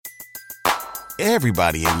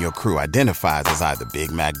Everybody in your crew identifies as either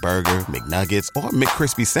Big Mac Burger, McNuggets, or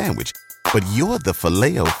McCrispy Sandwich. But you're the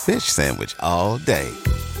Filet-O-Fish Sandwich all day.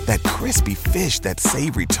 That crispy fish, that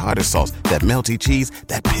savory tartar sauce, that melty cheese,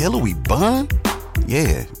 that pillowy bun.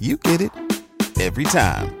 Yeah, you get it. Every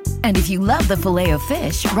time. And if you love the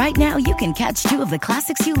Filet-O-Fish, right now you can catch two of the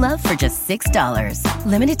classics you love for just $6.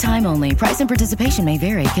 Limited time only. Price and participation may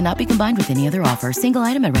vary. Cannot be combined with any other offer. Single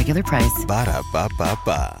item at regular price.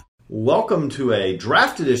 Ba-da-ba-ba-ba. Welcome to a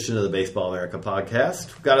draft edition of the Baseball America podcast.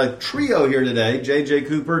 We've got a trio here today. J.J.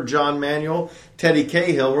 Cooper, John Manuel, Teddy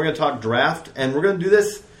Cahill. We're going to talk draft, and we're going to do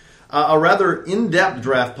this a rather in-depth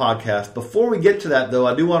draft podcast. Before we get to that, though,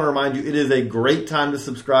 I do want to remind you it is a great time to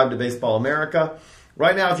subscribe to Baseball America.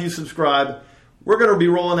 Right now, if you subscribe, we're going to be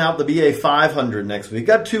rolling out the BA 500 next week.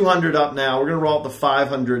 Got 200 up now. We're going to roll out the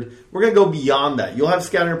 500. We're going to go beyond that. You'll have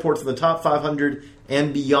scouting reports of the top 500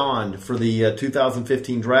 and beyond for the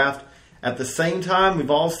 2015 draft. At the same time,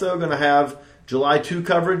 we've also going to have July 2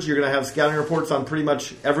 coverage. You're going to have scouting reports on pretty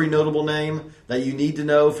much every notable name that you need to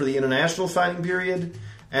know for the international signing period.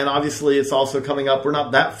 And obviously, it's also coming up. We're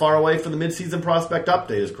not that far away from the midseason prospect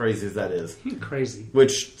update, as crazy as that is. Crazy.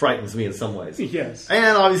 Which frightens me in some ways. Yes.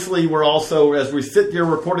 And obviously, we're also, as we sit here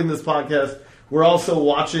recording this podcast, we're also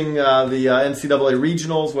watching the NCAA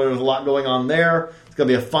regionals, where there's a lot going on there. It's going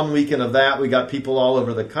to be a fun weekend of that. We got people all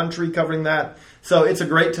over the country covering that. So it's a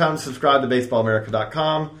great time to subscribe to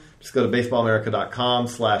BaseballAmerica.com. Just go to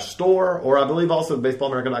BaseballAmerica.com/store, or I believe also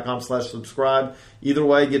BaseballAmerica.com/subscribe. Either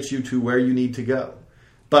way gets you to where you need to go.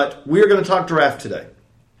 But we're going to talk draft today.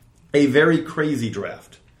 A very crazy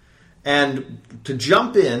draft. And to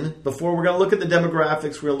jump in, before we're going to look at the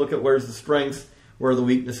demographics, we're going to look at where's the strengths, where are the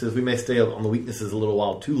weaknesses. We may stay on the weaknesses a little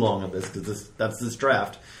while too long on this because that's this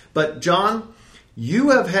draft. But John,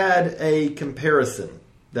 you have had a comparison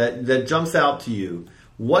that jumps out to you.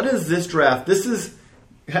 What is this draft? It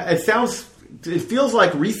feels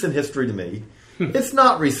like recent history to me. It's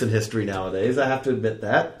not recent history nowadays, I have to admit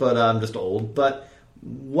that, but I'm just old. But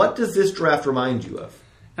what does this draft remind you of?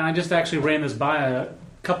 And I just actually ran this by a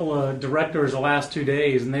couple of directors the last 2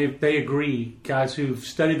 days, and they agree, guys who've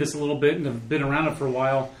studied this a little bit and have been around it for a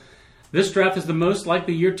while. This draft is the most like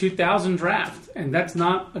the year 2000 draft, and that's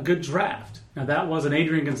not a good draft. Now, that was an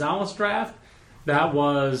Adrian Gonzalez draft. That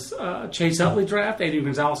was a Chase Utley draft. Adrian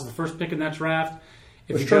Gonzalez is the first pick in that draft.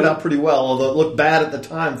 Which turned out pretty well, although it looked bad at the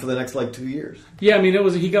time for the next 2 years. Yeah, I mean,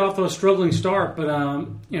 he got off to a struggling start, but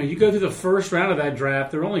you go through the first round of that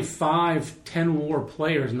draft. There were only 5 10-WAR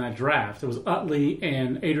players in that draft. It was Utley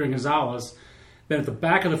and Adrian Gonzalez. Then at the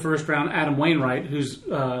back of the first round, Adam Wainwright, whose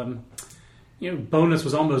bonus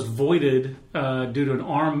was almost voided due to an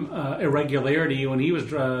arm irregularity when he was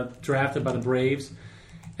drafted by the Braves.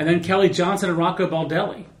 And then Kelly Johnson and Rocco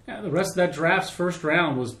Baldelli. The rest of that draft's first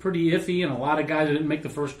round was pretty iffy, and a lot of guys didn't make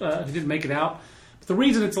didn't make it out. But the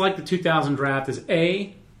reason it's like the 2000 draft is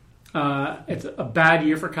it's a bad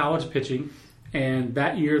year for college pitching, and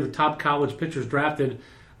that year the top college pitchers drafted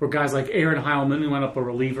were guys like Aaron Heilman, who went up a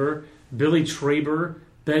reliever, Billy Traber,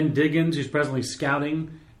 Ben Diggins, who's presently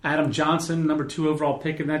scouting, Adam Johnson, number 2 overall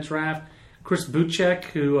pick in that draft, Chris Buchek,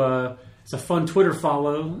 who is a fun Twitter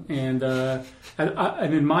follow, and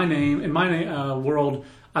in my world,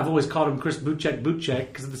 I've always called him Chris Buchek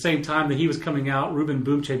because at the same time that he was coming out, Ruben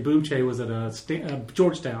Boomche was at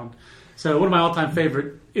Georgetown. So one of my all-time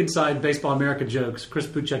favorite inside Baseball America jokes, Chris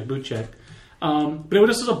Buchek. But it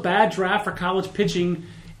was just a bad draft for college pitching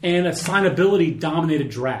and a signability-dominated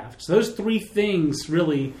draft. So those 3 things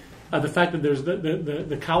really, the fact that there's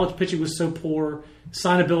the college pitching was so poor,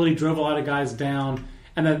 signability drove a lot of guys down,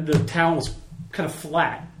 and then the talent was kind of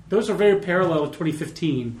flat. Those are very parallel with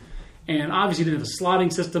 2015. And obviously didn't have a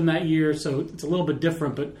slotting system that year, so it's a little bit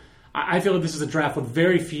different. But I feel like this is a draft with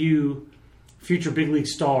very few future big league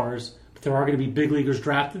stars. But there are going to be big leaguers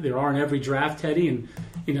drafted. There are in every draft, Teddy. And,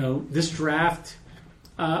 this draft,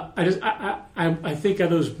 I think of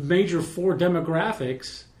those major 4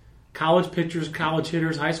 demographics, college pitchers, college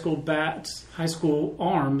hitters, high school bats, high school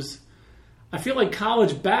arms, I feel like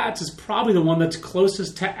college bats is probably the one that's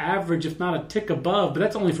closest to average, if not a tick above. But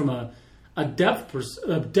that's only from a depth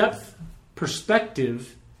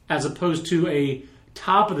perspective as opposed to a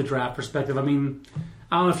top of the draft perspective. I mean,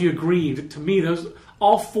 I don't know if you agree. To me,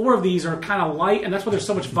 all 4 of these are kind of light, and that's why there's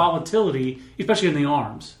so much volatility, especially in the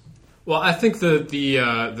arms. Well, I think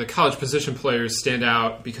the college position players stand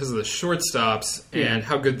out because of the shortstops and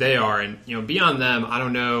how good they are, and beyond them, I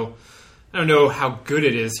don't know how good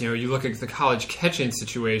it is. You look at the college catching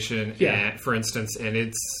situation, and, for instance, and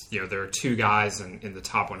it's there are 2 guys in the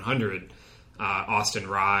top 100. Austin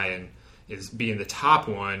Rye is being the top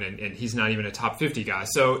one, and he's not even a top 50 guy.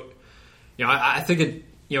 So I think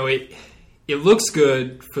it looks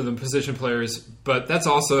good for the position players, but that's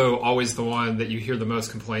also always the one that you hear the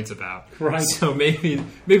most complaints about. Right. So maybe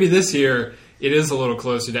this year it is a little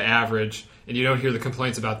closer to average, and you don't hear the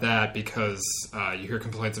complaints about that because you hear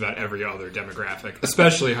complaints about every other demographic,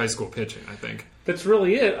 especially high school pitching, I think. That's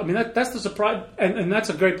really it. I mean, that's the surprise, and that's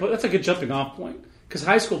a good jumping off point, because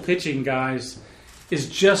high school pitching, guys, is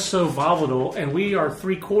just so volatile, and we are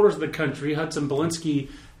 3/4 of the country. Hudson Belinsky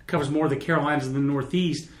covers more of the Carolinas and the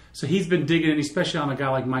Northeast, so he's been digging in, especially on a guy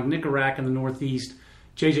like Mike Nicorak in the Northeast.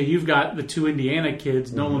 JJ, you've got the two Indiana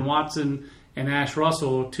kids, Nolan Watson and Ash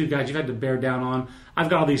Russell, two guys you've had to bear down on. I've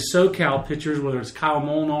got all these SoCal pitchers, whether it's Kyle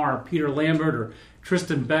Molnar or Peter Lambert or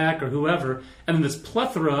Tristan Beck or whoever, and then this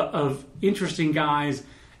plethora of interesting guys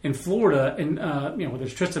in Florida, and whether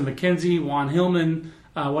it's Tristan McKenzie, Juan Hillman,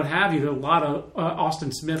 what have you. There are a lot of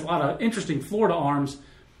Austin Smith, a lot of interesting Florida arms.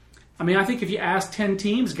 I mean, I think if you ask 10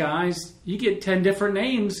 teams, guys, you get 10 different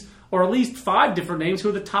names, or at least 5 different names who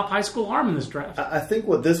are the top high school arm in this draft. I think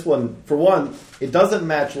what this one, for one, it doesn't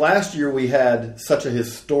match. Last year we had such a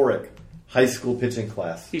historic high school pitching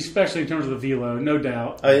class. Especially in terms of the velo, no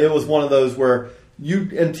doubt. It was one of those where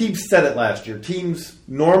and teams said it last year. Teams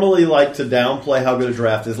normally like to downplay how good a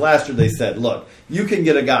draft is. Last year they said, look, you can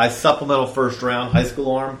get a guy supplemental first round high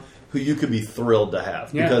school arm who you could be thrilled to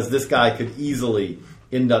have because this guy could easily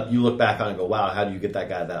end up, you look back on it and go, wow, how do you get that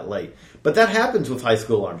guy that late? But that happens with high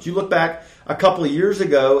school arms. You look back a couple of years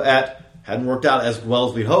ago at, hadn't worked out as well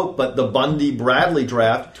as we'd hoped, but the Bundy-Bradley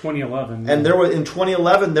draft. 2011. And in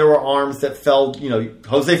 2011, there were arms that fell,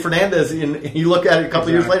 Jose Fernandez, and you look at it a couple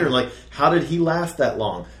of years later and like, how did he last that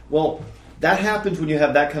long? Well, that happens when you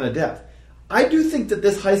have that kind of depth. I do think that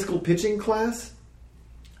this high school pitching class,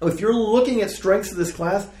 if you're looking at strengths of this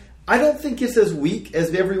class, I don't think it's as weak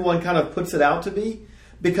as everyone kind of puts it out to be.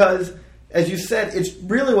 Because, as you said, it's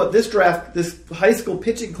really what this high school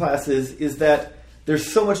pitching class is that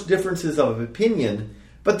there's so much differences of opinion,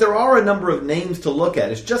 but there are a number of names to look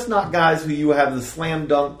at. It's just not guys who you have the slam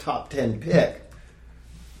dunk top 10 pick.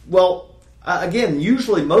 Well, again,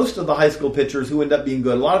 usually most of the high school pitchers who end up being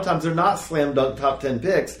good, a lot of times they're not slam dunk top 10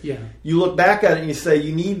 picks. Yeah. You look back at it and you say,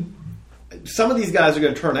 some of these guys are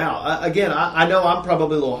going to turn out. Again, I know I'm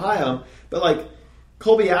probably a little high on them, but like,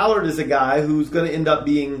 Colby Allard is a guy who's going to end up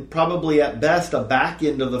being probably at best a back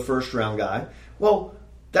end of the first round guy. Well,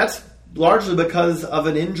 that's largely because of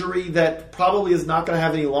an injury that probably is not going to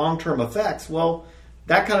have any long-term effects. Well,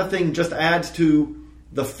 that kind of thing just adds to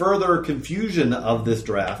the further confusion of this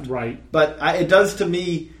draft. Right. But it does to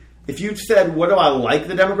me, if you said, what do I like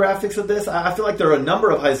the demographics of this? I feel like there are a number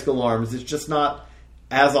of high school arms. It's just not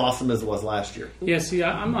as awesome as it was last year. Yeah, see,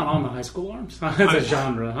 I'm not on the high school arms. That's a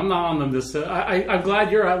genre. I'm not on them. I'm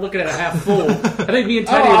glad you're looking at it half full. I think me and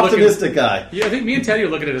Teddy are optimistic guy. Yeah, I think me and Teddy are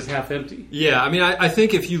looking at it as half empty. Yeah, I mean, I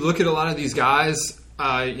think if you look at a lot of these guys,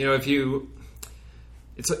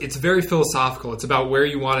 it's very philosophical. It's about where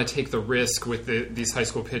you want to take the risk with these high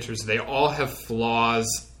school pitchers. They all have flaws,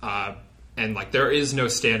 and like there is no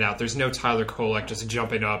standout. There's no Tyler Kolek just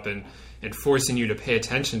jumping up and forcing you to pay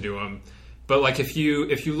attention to him. But like if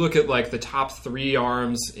you look at like the top 3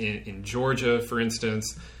 arms in Georgia, for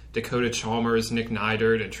instance, Dakota Chalmers, Nick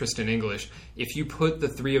Neidert, and Tristan English, if you put the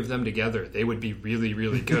 3 of them together, they would be really,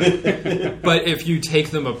 really good. But if you take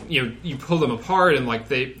them, you pull them apart and like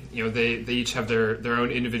they each have their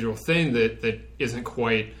own individual thing that isn't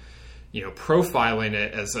quite, profiling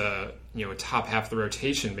it as a top half of the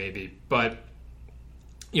rotation maybe. But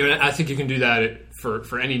I think you can do that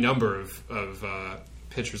for any number of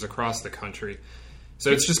pitchers across the country.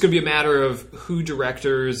 So it's just going to be a matter of who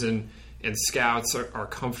directors and scouts are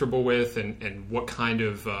comfortable with and what kind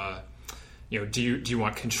of do you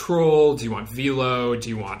want control, do you want velo, do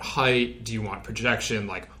you want height, do you want projection?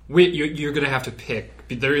 Like you're going to have to pick.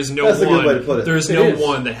 There is no That's one. a good way to put it. There is no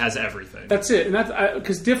one that has everything. That's it, and that's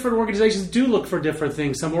because different organizations do look for different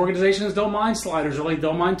things. Some organizations don't mind sliders, or like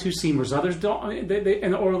don't mind 2-seamers. Others don't.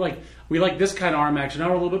 Or like we like this kind of arm action. Now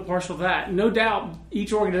we're a little bit partial to that. No doubt,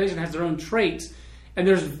 each organization has their own traits, and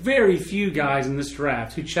there's very few guys in this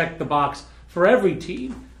draft who check the box for every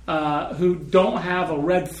team who don't have a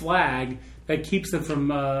red flag that keeps them from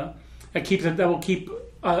that will keep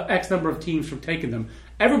X number of teams from taking them.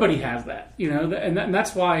 Everybody has that, and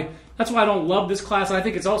that's why I don't love this class. And I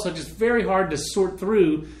think it's also just very hard to sort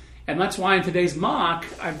through, and that's why in today's mock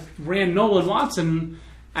I ran Nolan Watson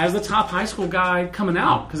as the top high school guy coming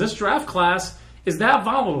out, because this draft class is that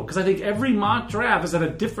volatile. Because I think every mock draft is at a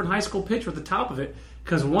different high school pitcher at the top of it.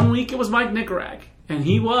 Because one week it was Mike Nicorak, and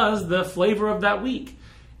he was the flavor of that week,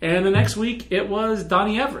 and the next week it was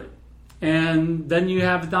Donnie Everett. And then you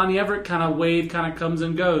have the Donnie Everett kind of wave kind of comes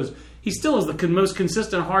and goes. he still is the most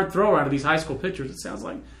consistent hard thrower out of these high school pitchers, it sounds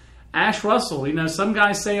like. Ash Russell, some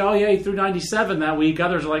guys say, oh, yeah, he threw 97 that week.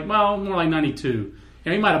 Others are like, well, more like 92.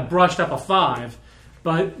 He might have brushed up a 5.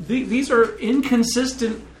 But these are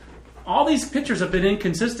inconsistent. All these pitchers have been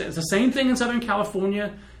inconsistent. It's the same thing in Southern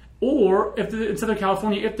California. Or in Southern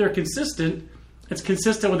California, if they're consistent, it's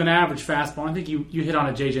consistent with an average fastball. I think you hit on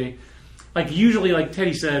it, JJ. Usually, like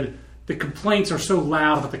Teddy said, the complaints are so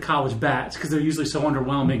loud about the college bats because they're usually so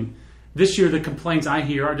underwhelming. This year, the complaints I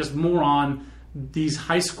hear are just more on these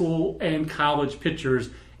high school and college pitchers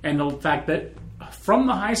and the fact that from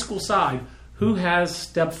the high school side, who has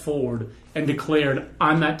stepped forward and declared,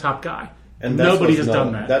 I'm that top guy? And nobody has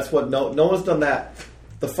done that. That's what no one's done that.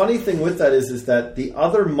 The funny thing with that is that the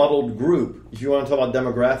other muddled group, if you want to talk about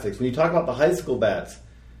demographics, when you talk about the high school bats,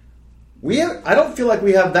 I don't feel like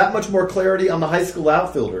we have that much more clarity on the high school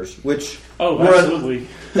outfielders, which absolutely.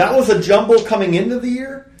 That was a jumble coming into the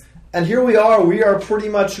year. And here we are. We're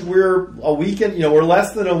a weekend. We're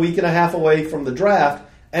less than a week and a half away from the draft,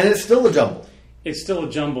 and it's still a jumble. It's still a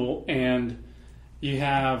jumble, and you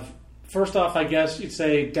have first off, I guess you'd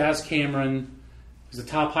say Daz Cameron is the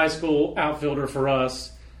top high school outfielder for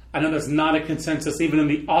us. I know that's not a consensus, even in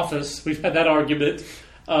the office. We've had that argument,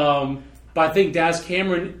 but I think Daz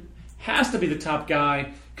Cameron has to be the top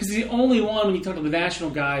guy because he's the only one. When you talk to the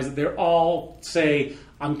national guys, that they're all say,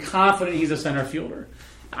 "I'm confident he's a center fielder."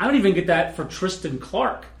 I don't even get that for Tristan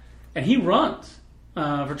Clark, and he runs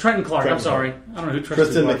for Trenton Clark. I'm sorry, I don't know who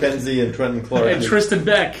Tristan McKenzie and Trenton Clark and Tristan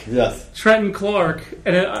Beck. Yes, Trenton Clark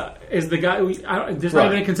is the guy. There's not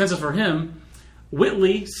even a consensus for him.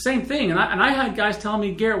 Whitley, same thing, and I had guys telling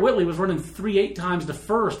me Garrett Whitley was running 3.8 times to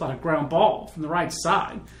first on a ground ball from the right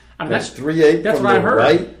side. I mean, that's 3.8. That's what I heard.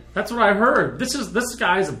 Right? That's what I heard. This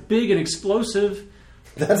guy's big and explosive.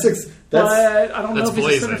 But I don't know if he's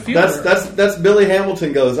a center fielder. That's Billy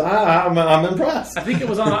Hamilton goes. I'm impressed. I think it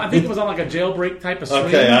was on like a jailbreak type of swing.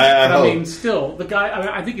 Okay, I mean, still the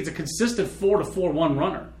guy. I think he's a consistent 4-4-1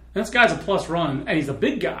 runner. And this guy's a plus run, and he's a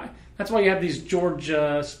big guy. That's why you have these George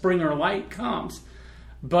Springer light comps.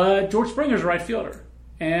 But George Springer's a right fielder,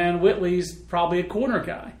 and Whitley's probably a corner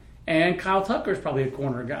guy, and Kyle Tucker's probably a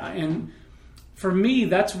corner guy. And for me,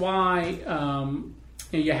 that's why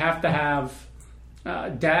you have to have.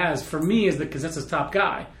 Daz, for me, is the consensus top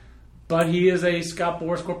guy. But he is a Scott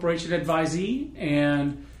Boras Corporation advisee,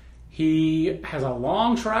 and he has a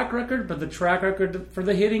long track record, but the track record for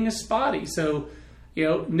the hitting is spotty. So,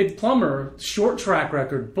 Nick Plummer, short track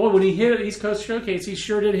record. Boy, when he hit at East Coast Showcase, he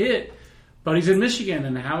sure did hit. But he's in Michigan,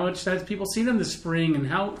 and how much has people seen him this spring, and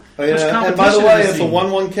how much competition? And by the way, it's a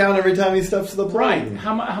 1-1 count every time he steps to the plate. Right.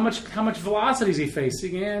 How much velocity is he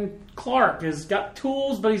facing? And Clark has got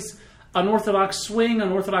tools, but he's unorthodox swing,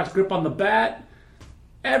 unorthodox grip on the bat.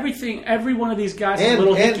 Everything, every one of these guys is a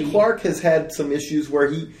little hickey. And Clark has had some issues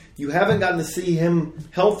where you haven't gotten to see him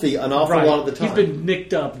healthy an awful lot of the time. He's been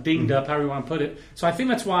nicked up, dinged up, however you want to put it. So I think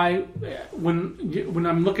that's why when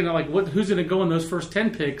I'm looking at who's going to go in those first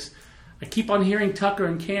 10 picks, I keep on hearing Tucker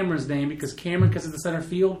and Cameron's name because Cameron because of the center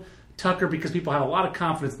field, Tucker because people have a lot of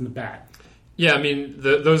confidence in the bat. Yeah, I mean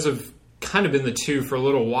those have kind of been the two for a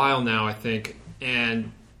little while now, I think,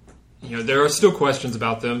 and. There are still questions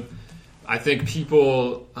about them. I think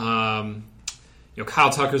people, Kyle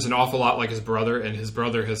Tucker's an awful lot like his brother, and his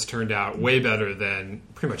brother has turned out way better than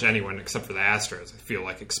pretty much anyone except for the Astros, I feel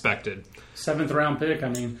like, expected. 7th round pick. I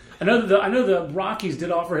mean, I know the Rockies did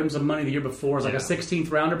offer him some money the year before as a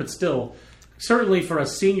 16th rounder, but still, certainly for a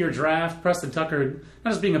senior draft, Preston Tucker, not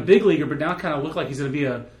just being a big leaguer, but now kind of look like he's going to be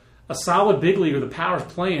a solid big leaguer. The power's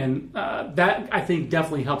playing. That, I think,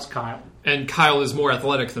 definitely helps Kyle. And Kyle is more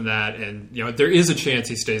athletic than that, and there is a chance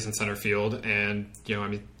he stays in center field. And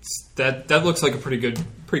that looks like a pretty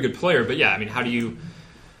good player. But yeah, I mean, how do you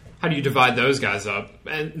divide those guys up?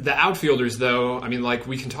 And the outfielders, though, I mean,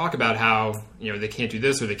 we can talk about how they can't do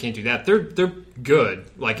this or they can't do that. They're good.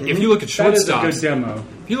 If you look at shortstops, that is a good demo.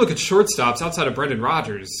 If you look at shortstops outside of Brendan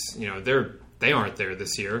Rodgers, they aren't there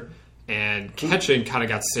this year. And catching kind of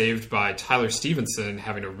got saved by Tyler Stevenson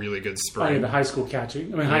having a really good spring. Oh, yeah, the high school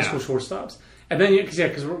catching. I mean, high school shortstops. And then,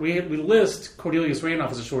 because we list Cornelius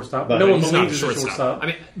Randolph as a shortstop. But no one believes he's a shortstop. I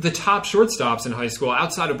mean, the top shortstops in high school,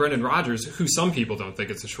 outside of Brendan Rodgers, who some people don't think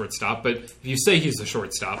it's a shortstop, but if you say he's a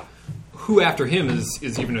shortstop, who after him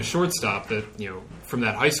is even a shortstop that from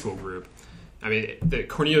that high school group? I mean,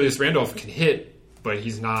 Cornelius Randolph can hit, but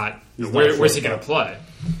he's not. Where's he going to play?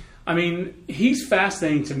 I mean, he's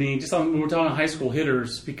fascinating to me, just when we're talking high school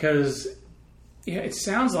hitters, because it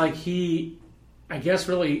sounds like I guess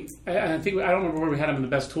really, I don't remember where we had him in the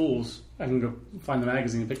best tools. I can go find the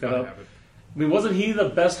magazine and pick that up. I mean, wasn't he the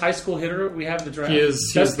best high school hitter we have in the draft? He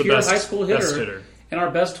is the pure best high school hitter. best hitter. And our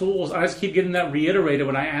best tools. I just keep getting that reiterated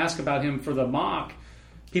when I ask about him for the mock.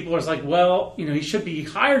 People are just like, well, he should be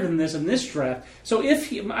higher than this in this draft. So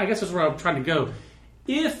I guess that's where I'm trying to go.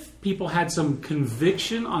 If people had some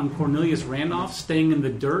conviction on Cornelius Randolph staying in the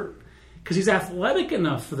dirt, because he's athletic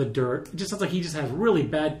enough for the dirt, it just sounds like he just has really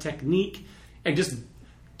bad technique and just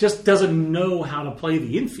doesn't know how to play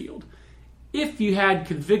the infield. If you had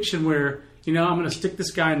conviction where, I'm going to stick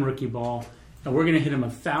this guy in rookie ball, and we're going to hit him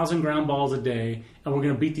 1,000 ground balls a day, and we're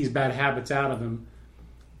going to beat these bad habits out of him,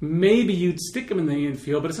 maybe you'd stick him in the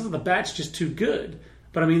infield, but it sounds like the bat's just too good.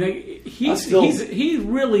 But, I mean, he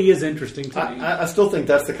really is interesting to me. I still think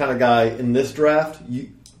that's the kind of guy in this draft. You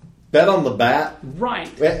bet on the bat.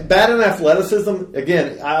 Right. Bat and athleticism,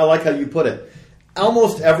 again, I like how you put it.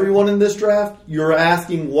 Almost everyone in this draft, you're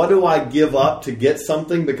asking, what do I give up to get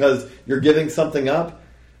something because you're giving something up?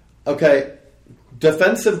 Okay,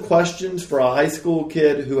 defensive questions for a high school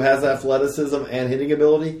kid who has athleticism and hitting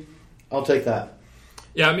ability, I'll take that.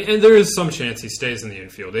 Yeah, I mean, and there is some chance he stays in the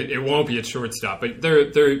infield. It won't be at shortstop, but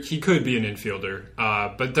he could be an infielder.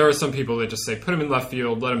 But there are some people that just say, put him in left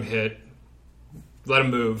field, let him hit, let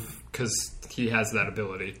him move, because he has that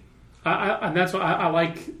ability. And that's what I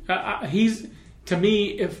like. He's, to me,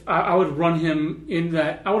 if I would run him in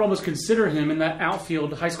that, I would almost consider him in that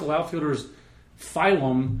outfield, high school outfielders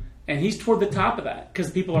phylum, and he's toward the top of that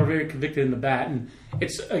because people are very convicted in the bat. And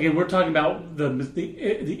it's, again, we're talking about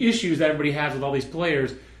the issues that everybody has with all these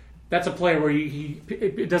players. That's a player where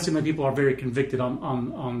it does seem like people are very convicted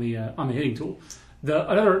on the hitting tool.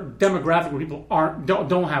 Another demographic where people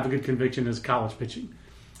don't have a good conviction is college pitching.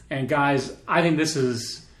 And guys, I think this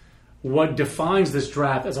is what defines this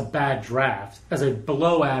draft as a bad draft, as a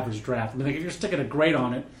below average draft. I mean, like if you're sticking a grade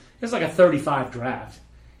on it, it's like a 35 draft.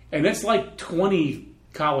 And it's like 20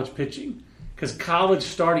 college pitching. Because college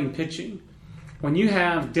starting pitching, when you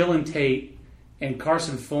have Dylan Tate and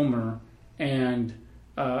Carson Fulmer and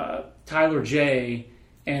Tyler Jay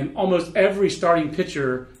and almost every starting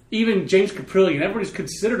pitcher, even James Caprillion, everybody's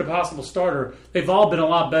considered a possible starter, they've all been a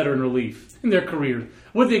lot better in relief in their careers.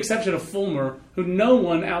 With the exception of Fulmer, who no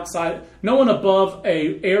one above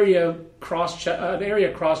an area cross-checker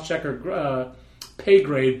pay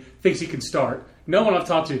grade thinks he can start. No one I've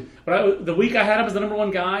talked to. The week I had him as the number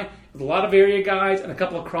one guy, with a lot of area guys and a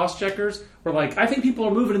couple of cross-checkers, were like, I think people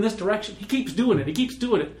are moving in this direction. He keeps doing it.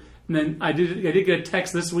 And then I did get a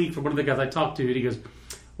text this week from one of the guys I talked to, and he goes,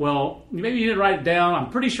 well, maybe you didn't write it down. I'm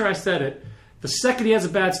pretty sure I said it. The second he has a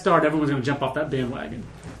bad start, everyone's going to jump off that bandwagon.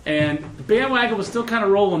 And the bandwagon was still kind of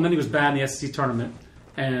rolling. Then he was bad in the SEC tournament.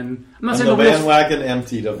 And I'm not saying the bandwagon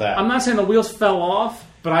emptied of that. I'm not saying the wheels fell off,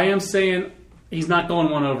 but I am saying he's not going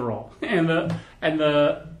one overall.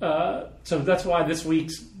 So that's why this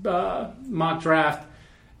week's mock draft,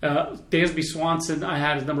 Dansby Swanson I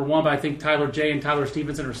had as number one, but I think Tyler Jay and Tyler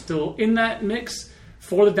Stevenson are still in that mix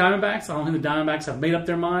for the Diamondbacks. I don't think the Diamondbacks have made up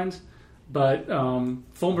their minds, but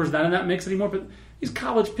Fulmer's not in that mix anymore. But these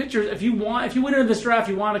college pitchers, if you went into this draft,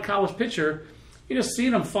 you want a college pitcher, you're just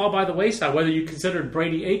seeing them fall by the wayside. Whether you considered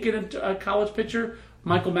Brady Aiken a college pitcher,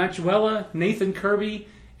 Michael Machuela, Nathan Kirby,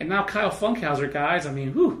 and now Kyle Funkhauser, guys. I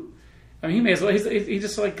mean, whew. I mean, he may as well. He's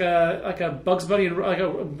just like a Bugs Bunny and like a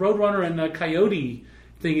Roadrunner and a Coyote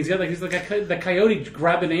thing. He's like the Coyote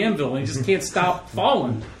grabbing an anvil and he just can't stop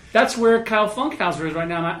falling. That's where Kyle Funkhauser is right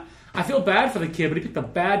now. And I feel bad for the kid, but he picked a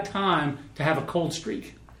bad time to have a cold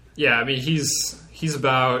streak. Yeah, I mean he's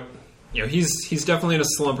about he's definitely in a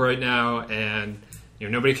slump right now, and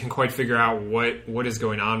nobody can quite figure out what is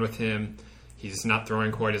going on with him. He's not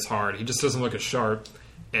throwing quite as hard. He just doesn't look as sharp.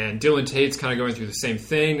 And Dylan Tate's kind of going through the same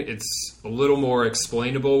thing. It's a little more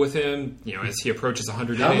explainable with him, as he approaches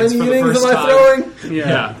 100 innings for the first time. How many innings am I throwing?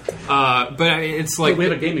 Yeah. But I mean, it's like... we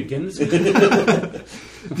have a game again this week?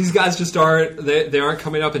 These guys just aren't... They aren't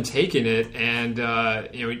coming up and taking it.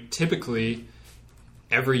 And, typically,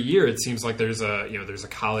 every year it seems like there's a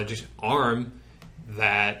college arm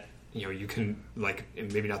that... you can, like,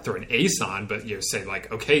 maybe not throw an ace on, but say, like,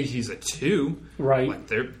 okay, he's a 2. Right. Like,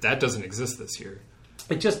 that doesn't exist this year.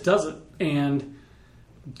 It just doesn't. And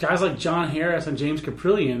guys like John Harris and James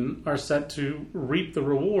Caprillion are set to reap the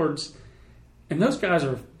rewards. And those guys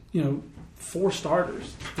are, 4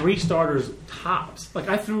 starters, 3 starters tops. Like,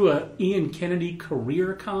 I threw a Ian Kennedy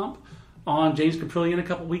career comp on James Caprillion a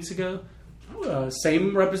couple weeks ago.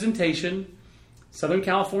 Same representation, Southern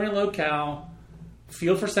California locale,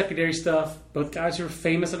 field for secondary stuff. Both guys who were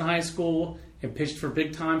famous in high school and pitched for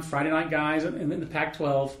big-time Friday night guys in the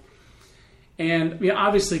Pac-12. And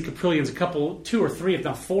obviously Caprillion's 2 or 3, if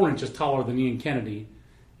not 4 inches taller than Ian Kennedy,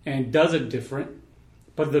 and does it different.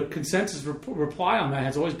 But the consensus reply on that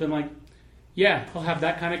has always been like, yeah, he'll have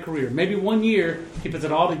that kind of career. Maybe 1 year he puts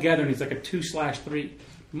it all together and he's like a 2/3.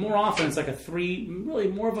 More often it's like a 3, really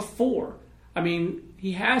more of a 4. I mean,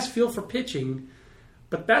 he has feel for pitching,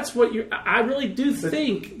 but that's what I really do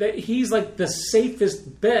think that he's like the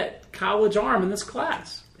safest bet college arm in this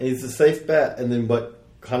class. And he's a safe bet, and then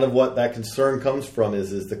what that concern comes from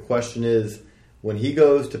is the question is, when he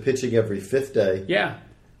goes to pitching every 5th day, yeah,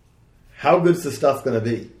 how good's the stuff going to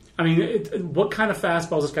be? I mean, what kind of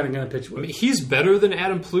fastball is this guy going to pitch with? I mean, he's better than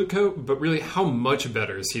Adam Plutko, but really, how much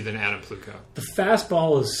better is he than Adam Plutko? The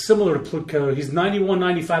fastball is similar to Plutko. He's 91,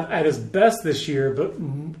 95 at his best this year, but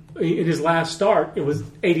in his last start, it was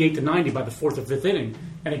 88 to 90 by the 4th or 5th inning.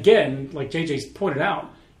 And again, like JJ's pointed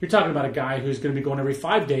out, you're talking about a guy who's going to be going every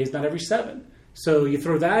 5 days, not every 7. So you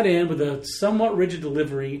throw that in with a somewhat rigid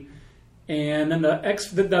delivery, and then the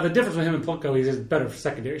difference with him and Plutko is better for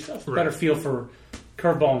secondary stuff, right. Better feel for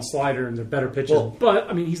curveball and slider, and they're better pitchers. Well, but,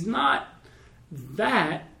 I mean, he's not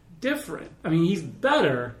that different. I mean, he's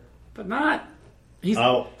better, but not...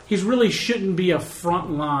 He's really shouldn't be a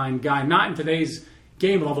front-line guy, not in today's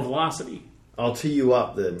game with all the velocity. I'll tee you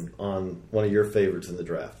up then on one of your favorites in the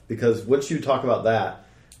draft. Because once you talk about that,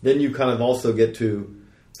 then you kind of also get to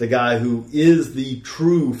the guy who is the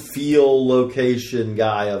true feel location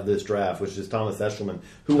guy of this draft, which is Thomas Eshelman,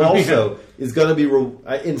 who also is going to be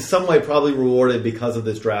in some way probably rewarded because of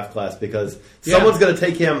this draft class, because someone's going to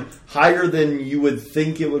take him higher than you would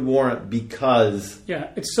think it would warrant because... Yeah,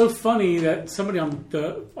 it's so funny that somebody on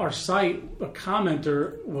our site, a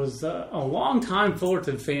commenter, was a long-time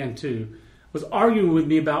Fullerton fan too, was arguing with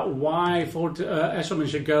me about why Eshelman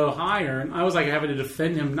should go higher, and I was like having to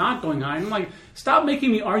defend him not going higher. And I'm like, stop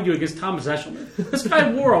making me argue against Thomas Eshelman. This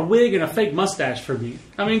guy wore a wig and a fake mustache for me.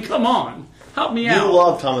 I mean, come on. Help me out. You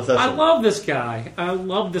love Thomas Eshelman. I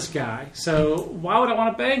love this guy. So why would I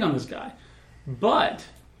want to bang on this guy? But,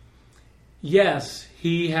 yes,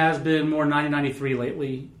 he has been more 90-93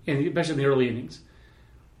 lately, and especially in the early innings.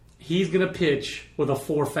 He's going to pitch with a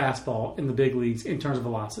 4 fastball in the big leagues in terms of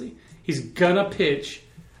velocity. He's going to pitch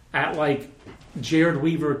at like Jared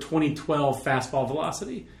Weaver 2012 fastball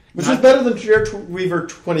velocity. Which is better than Jared Weaver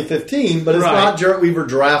 2015, but it's not Jared Weaver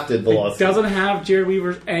drafted velocity. It doesn't have Jared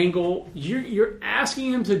Weaver's angle. You're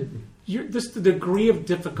asking him to... the degree of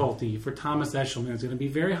difficulty for Thomas Eshelman is going to be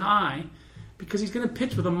very high because he's going to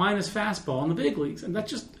pitch with a minus fastball in the big leagues. And that's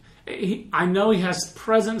just... I know he has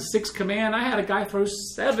present 6 command. I had a guy throw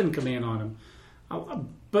 7 command on him.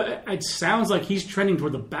 But it sounds like he's trending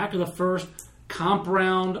toward the back of the first, comp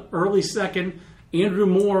round, early second. Andrew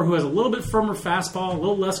Moore, who has a little bit firmer fastball, a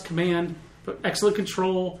little less command, but excellent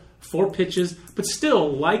control, 4 pitches. But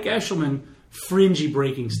still, like Eshelman, fringy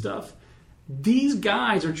breaking stuff. These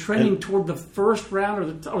guys are trending toward the first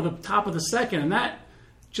round or the top of the second, and that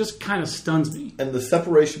just kind of stuns me. And the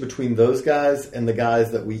separation between those guys and the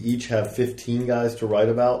guys that we each have 15 guys to write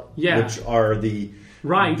about, which are the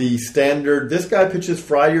standard. This guy pitches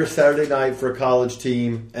Friday or Saturday night for a college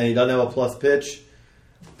team, and he doesn't have a plus pitch.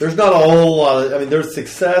 There's not a whole lot of... I mean, there's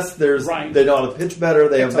success. They know how to pitch better.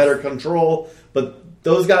 They have better control. But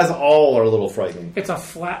those guys all are a little frightening. It's a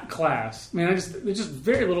flat class. I mean, there's just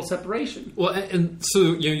very little separation. Well, and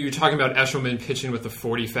so you're talking about Eshelman pitching with the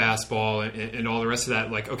 40 fastball and all the rest of that.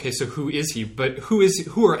 Like, okay, so who is he? But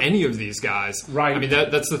who are any of these guys? Right. I mean,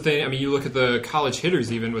 that's the thing. I mean, you look at the college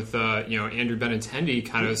hitters, even with Andrew Benintendi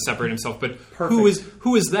kind of separate himself. But who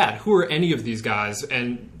is that? Who are any of these guys?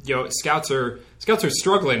 And scouts are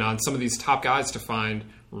struggling on some of these top guys to find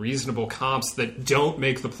reasonable comps that don't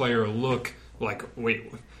make the player look like,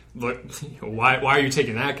 wait, look, why are you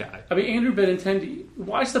taking that guy? I mean, Andrew Benintendi,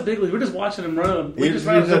 watch the big league. We're just watching him run. He just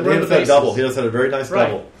had a double. He just had a very nice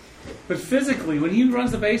double. But physically, when he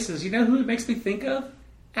runs the bases, you know who it makes me think of?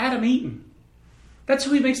 Adam Eaton. That's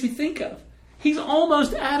who he makes me think of. He's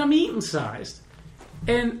almost Adam Eaton sized.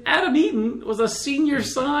 And Adam Eaton was a senior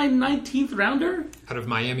signed 19th rounder. Out of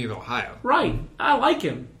Miami of Ohio. Right. I like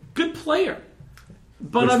him. Good player.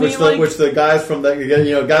 But which the guys from there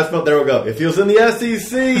will go. If he was in the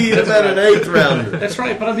SEC, he'd have been an 8th rounder. That's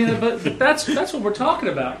right. But that's what we're talking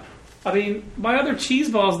about. I mean, my other cheese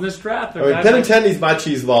balls in this draft are Benintendi's my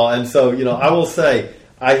cheese ball, and so I will say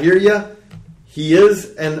I hear you. He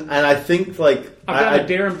is, and I think I've got a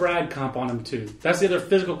Darren Bragg comp on him too. That's the other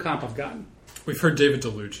physical comp I've gotten. We've heard David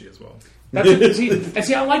DeLucci as well.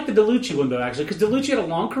 See, I like the DeLucci one though, actually, because DeLucci had a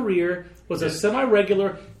long career, was a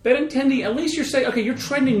semi-regular. Benintendi, at least you're saying, okay, you're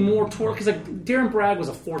trending more toward, because Darren Bragg was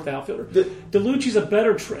a 4th outfielder. DeLucci's a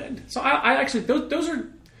better trend. So I actually,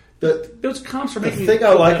 those comps are making me... The thing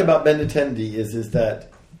I like about Benintendi is that,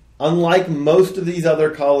 unlike most of these other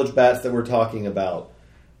college bats that we're talking about,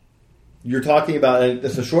 you're talking about, and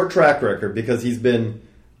it's a short track record because he's been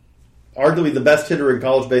arguably the best hitter in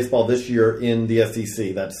college baseball this year in the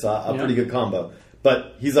SEC. That's a pretty good combo.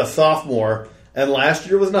 But he's a sophomore, and last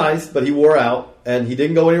year was nice, but he wore out, and he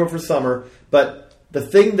didn't go anywhere for summer. But the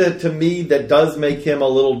thing that, to me, that does make him a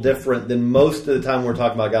little different than most of the time we're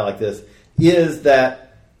talking about a guy like this is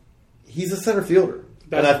that he's a center fielder.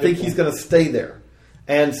 And I think he's going to stay there.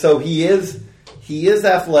 And so he is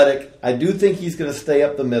athletic. I do think he's going to stay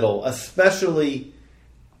up the middle, especially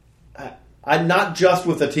not just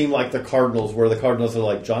with a team like the Cardinals, where the Cardinals are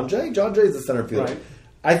like, John Jay? John Jay's the center fielder. Right.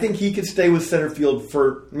 I think he could stay with center field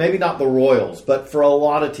for maybe not the Royals, but for a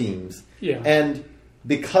lot of teams. Yeah. And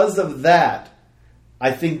because of that,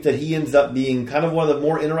 I think that he ends up being kind of one of the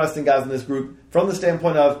more interesting guys in this group from the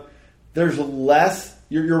standpoint of there's less.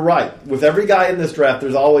 You're right. With every guy in this draft,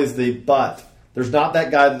 there's always the but. There's not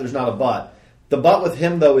that guy that there's not a but. The but with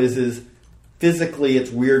him, though, is physically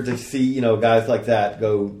it's weird to see guys like that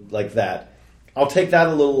go like that. I'll take that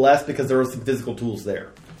a little less because there are some physical tools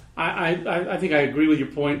there. I think I agree with your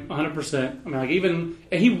point 100%. I mean,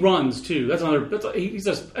 and he runs too. He's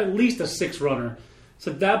at least a 6 runner.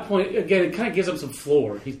 So at that point, again, it kind of gives him some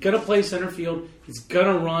floor. He's going to play center field. He's going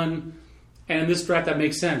to run. And in this draft, that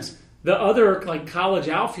makes sense. The other college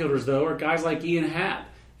outfielders, though, are guys like Ian Happ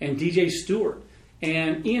and DJ Stewart.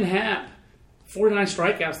 And Ian Happ, 49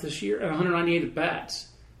 strikeouts this year and 198 at-bats.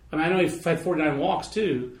 I mean, I know he had 49 walks,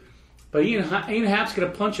 too. But Ian Happ's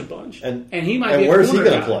going to punch a bunch. And he might be a corner guy. And where's he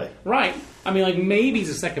going to play? Right. I mean, maybe he's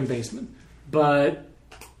a second baseman. But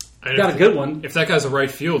got a good one. If that guy's a right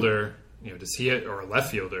fielder, does he or a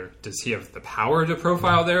left fielder, does he have the power to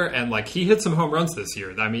profile there? And, he hit some home runs this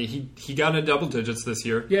year. I mean, he got into double digits this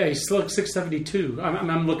year. Yeah, he's still 672.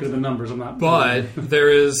 I'm looking at the numbers. I'm not. But there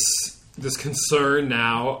is this concern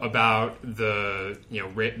now about the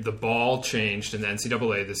ball changed in the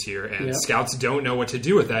NCAA this year, and scouts don't know what to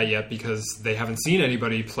do with that yet because they haven't seen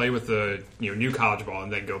anybody play with the new college ball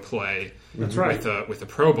and then go play with the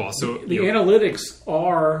pro ball. So the analytics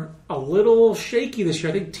are a little shaky this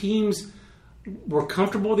year. I think teams were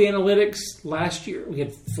comfortable with the analytics last year. We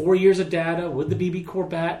had 4 years of data with the BB Core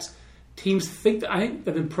bats. Teams I think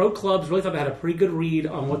that the pro clubs really thought they had a pretty good read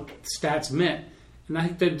on what stats meant. And I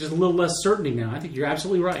think there's just a little less certainty now. I think you're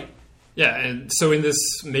absolutely right. Yeah, and so in this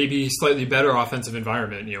maybe slightly better offensive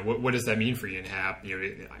environment, what does that mean for Ian Happ?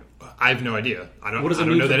 I have no idea. I don't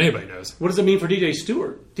know that anybody knows. What does it mean for DJ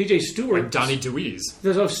Stewart? DJ Stewart, like Donnie DeWeese.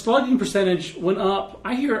 There's a slugging percentage went up.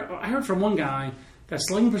 I heard from one guy that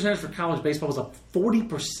slugging percentage for college baseball was up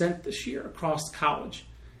 40% this year across college.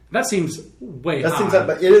 That seems way high. That seems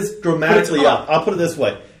but it is dramatically up. I'll put it this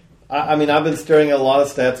way. I mean, I've been staring at a lot of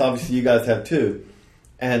stats. Obviously, you guys have too.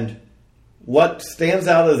 And what stands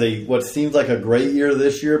out as what seems like a great year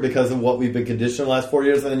this year because of what we've been conditioned the last 4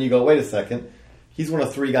 years, and then you go, wait a second, he's one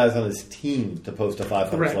of 3 guys on his team to post a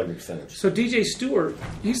 500 slugging percentage. So DJ Stewart,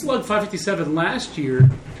 he slugged 557 last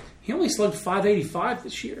year. He only slugged 585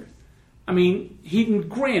 this year. I mean,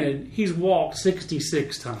 granted, he's walked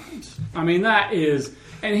 66 times. I mean, that is...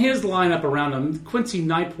 And his lineup around him, Quincy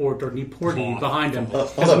Neiporti behind him,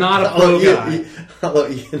 is not a pro guy.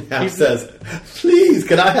 Ian Happ says, please,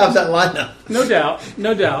 can I have that lineup? No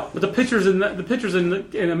doubt. But the pitchers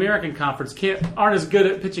in American Conference aren't as good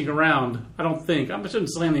at pitching around, I don't think. I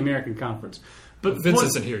shouldn't slam the American Conference. But Vince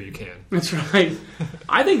isn't here, you can. That's right.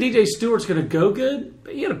 I think DJ Stewart's going to go good,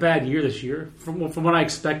 but he had a bad year this year from what I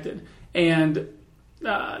expected. And...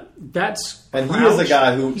 that's and Crouch. He is a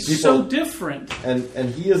guy who he's so different,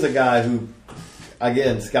 and he is a guy who,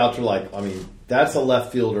 again, scouts are like, I mean, that's a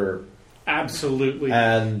left fielder, absolutely.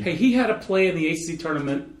 And hey, he had a play in the ACC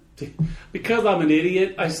tournament. Because I'm an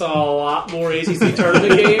idiot, I saw a lot more ACC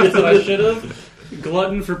tournament games than I should have.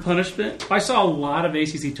 Glutton for punishment. I saw a lot of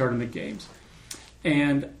ACC tournament games,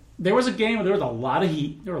 and there was a game where there was a lot of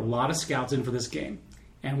heat. There were a lot of scouts in for this game,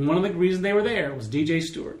 and one of the reasons they were there was DJ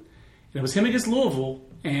Stewart. And it was him against Louisville,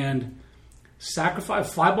 and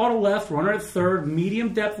sacrifice, fly ball to left, runner at third,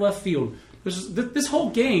 medium depth left field. This whole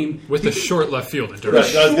game with the short left field.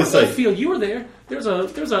 Left field. You were there. There's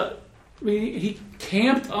a. I mean, he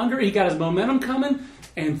camped under. He got his momentum coming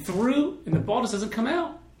and threw, and the ball just doesn't come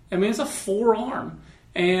out. I mean, it's a forearm,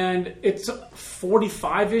 and it's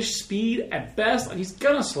 45-ish speed at best. Like, he's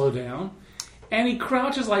gonna slow down. And he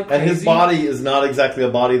crouches like crazy. And his body is not exactly a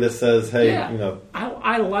body that says, hey,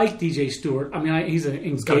 I like DJ Stewart. I mean, he's an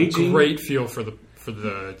engaging... He's got a great feel for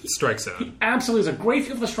the strike zone. He absolutely has a great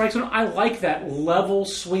feel for the strike zone. I like that level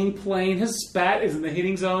swing plane. His bat is in the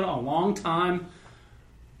hitting zone a long time.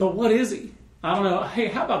 But what is he? I don't know. Hey,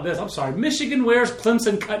 how about this? I'm sorry. Michigan wears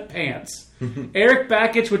Clemson cut pants. Eric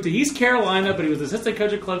Bakich went to East Carolina, but he was the assistant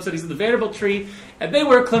coach at Clemson. He's in the Vanderbilt tree, and they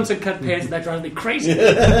wear Clemson cut pants, and that drives me crazy.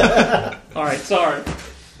 All right, sorry.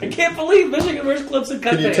 I can't believe Michigan wears Clemson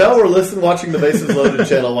cut pants. Can you tell we're watching the Bases Loaded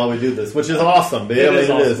channel while we do this, which is awesome. It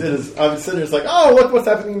is. I'm sitting there, it's like, oh, look what's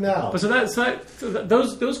happening now. But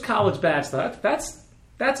those college bats,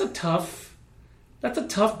 that's a tough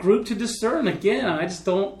group to discern. Again, I just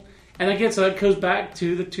don't. And again, so that goes back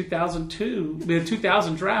to the 2000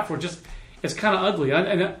 draft, where it's kind of ugly.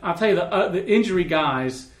 And I'll tell you, the injury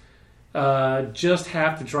guys just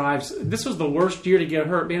have to drive. This was the worst year to get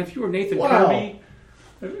hurt, man. If you were Nathan Kirby.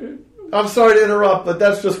 I'm sorry to interrupt, but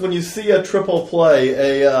that's just when you see a triple play,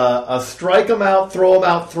 a strike them out, throw them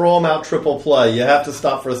out, triple play. You have to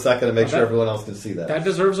stop for a second and make sure everyone else can see that. That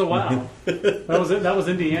deserves a wow. That was it. That was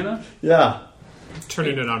Indiana. Yeah.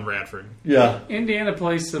 Turning it on Radford. Yeah. Indiana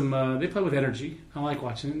plays some. They play with energy. I like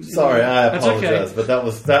watching. Sorry, I apologize, but that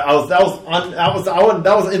was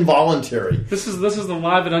involuntary. This is the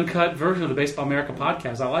live and uncut version of the Baseball America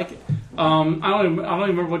podcast. I like it. I don't even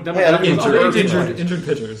remember what injured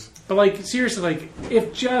pitchers. But seriously,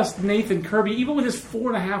 if just Nathan Kirby, even with his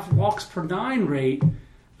 4.5 walks per 9 rate.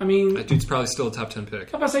 I mean, that dude's probably still a top 10 pick.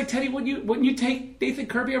 I'm about to say, Teddy, wouldn't you take Nathan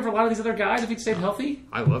Kirby over a lot of these other guys if he'd stayed healthy?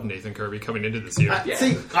 I love Nathan Kirby coming into this year.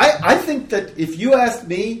 See, I think that if you asked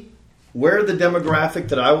me where the demographic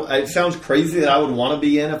that it sounds crazy that I would want to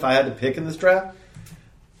be in if I had to pick in this draft,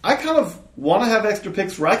 I kind of want to have extra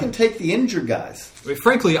picks where I can take the injured guys.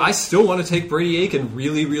 Frankly, I still want to take Brady Aiken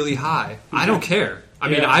really, really high. I don't care. I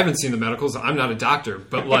mean, I haven't seen the medicals. I'm not a doctor,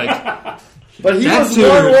 but But he was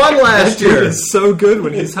 1-1 last year. Dude is so good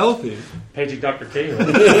when he's healthy. Paging Dr.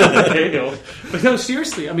 Cahill. But no,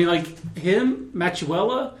 seriously, I mean, him,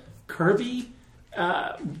 Machuela, Kirby,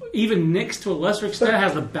 even Nix to a lesser extent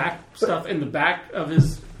has the back stuff in the back of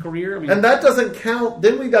his career. I mean, and that doesn't count.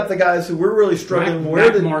 Then we got the guys who were really struggling.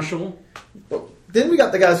 Mac Marshall. Then we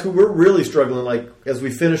got the guys who were really struggling, as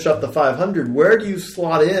we finish up the 500. Where do you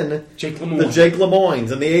slot in the Jake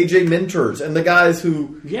LeMoynes and the A.J. Minters and the guys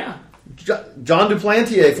who... Yeah. John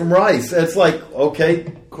Duplantier from Rice. It's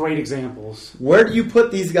okay. Great examples. Where do you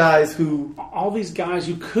put these guys who... All these guys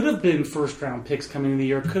who could have been first-round picks coming into the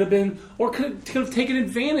year, could have taken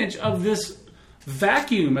advantage of this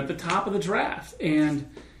vacuum at the top of the draft. And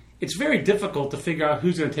it's very difficult to figure out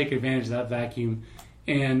who's going to take advantage of that vacuum.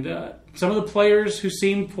 And some of the players who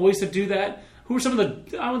seem poised to do that, who are some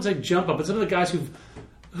of the, I wouldn't say jump up, but some of the guys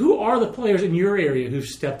who are the players in your area who've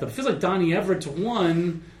stepped up? It feels like Donnie Everett's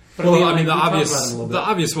one... the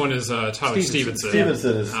obvious one is Tyler Stevenson.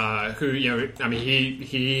 Stevenson is who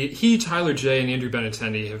he, Tyler J, and Andrew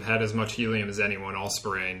Benintendi have had as much helium as anyone all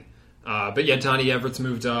spring. But yeah, Donnie Everett's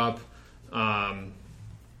moved up.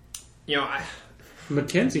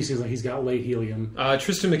 McKenzie seems like he's got late helium.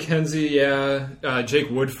 Tristan McKenzie, yeah.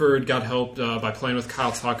 Jake Woodford got helped by playing with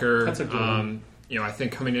Kyle Tucker. That's a good one. I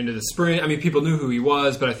think coming into the spring, people knew who he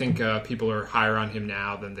was, but I think people are higher on him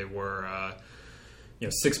now than they were.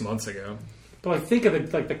 6 months ago. But think of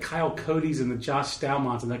the Kyle Codys and the Josh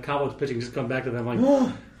Staumonts and that college pitching. Just come back to them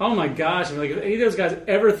oh my gosh! If any of those guys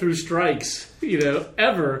ever threw strikes,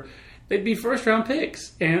 ever, they'd be first round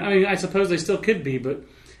picks. And I suppose they still could be. But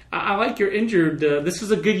I like your injured. This is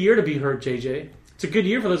a good year to be hurt, JJ. It's a good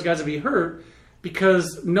year for those guys to be hurt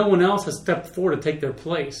because no one else has stepped forward to take their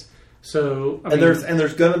place. So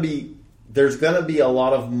there's going to be a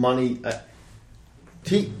lot of money.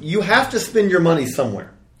 You have to spend your money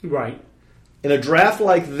somewhere. Right. In a draft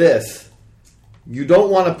like this, you don't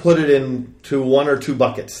want to put it into one or two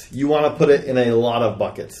buckets. You want to put it in a lot of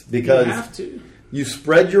buckets because you have to. You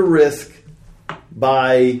spread your risk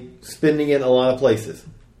by spending it in a lot of places.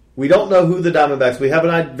 We don't know who the Diamondbacks. We have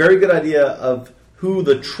a very good idea of who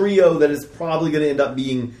the trio that is probably going to end up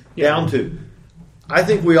being down to. I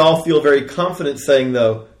think we all feel very confident saying,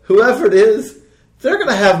 though, whoever it is, they're going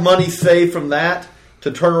to have money saved from that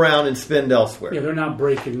to turn around and spend elsewhere. Yeah, they're not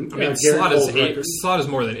breaking. Slot is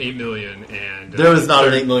more than $8 million, and there is not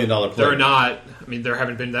an $8 million player. They're not. There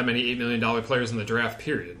haven't been that many $8 million players in the draft.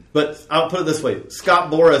 Period. But I'll put it this way: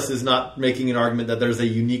 Scott Boras is not making an argument that there's a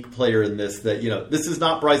unique player in this. That this is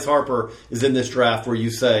not Bryce Harper is in this draft where you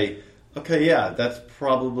say, okay, yeah, that's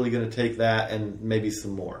probably going to take that and maybe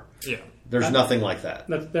some more. Yeah. There's nothing like that.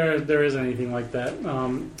 There isn't anything like that.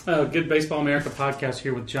 Good Baseball America podcast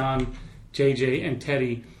here with John, JJ, and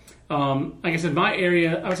Teddy. Like I said, my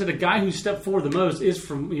area, I would say the guy who stepped forward the most is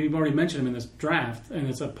from, you've already mentioned him in this draft, and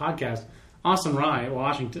it's a podcast, Austin Rye at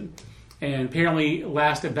Washington. And apparently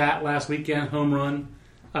last at bat last weekend, home run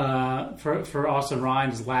for Austin Rye,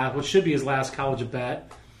 which should be his last college at bat.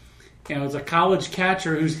 It's a college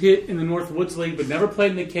catcher who's hit in the Northwoods League but never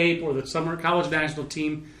played in the Cape or the Summer College National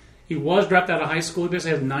Team. He was drafted out of high school. He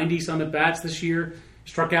basically has 90-some at-bats this year.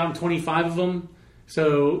 Struck out in 25 of them.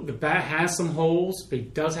 So the bat has some holes, but he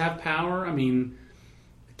does have power. I mean,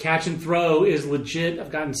 catch and throw is legit.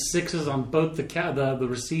 I've gotten 6s on both the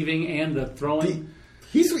receiving and the throwing.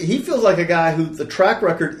 He feels like a guy who the track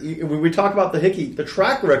record. When we talk about the Hickey, the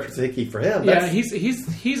track record's a Hickey for him. Yeah,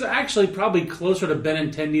 he's actually probably closer to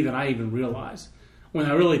Benintendi than I even realize. When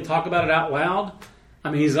I really talk about it out loud,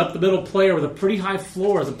 I mean, he's up the middle player with a pretty high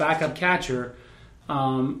floor as a backup catcher.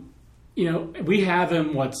 We have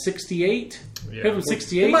him 68. Yeah. We have him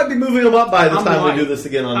 68. We might be moving him up by the time we do this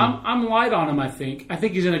again. I'm light on him. I think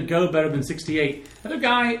he's going to go better than 68. Another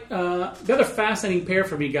guy, the other fascinating pair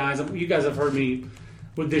for me, guys. You guys have heard me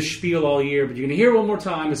with this spiel all year, but you're going to hear it one more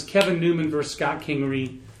time, is Kevin Newman versus Scott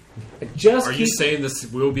Kingery. Are you saying this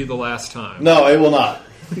will be the last time? No, it will not.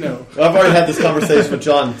 No. I've already had this conversation with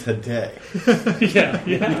John today. Yeah.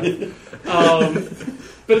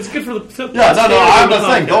 But it's good for the I'm just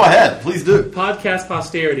saying, go ahead. Please do. Podcast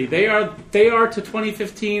posterity. They are to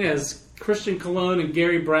 2015 as Christian Colon and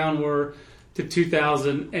Gary Brown were to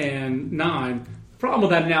 2009. The problem with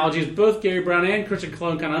that analogy is both Gary Brown and Christian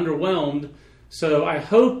Colon kind of underwhelmed. So I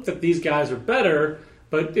hope that these guys are better.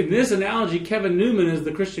 But in this analogy, Kevin Newman is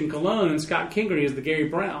the Christian Colon and Scott Kingery is the Gary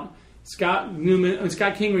Brown. Scott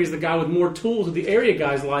Kingery is the guy with more tools that the area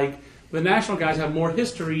guys like. The national guys have more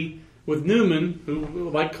history with Newman, who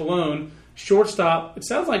like Colon. Shortstop, it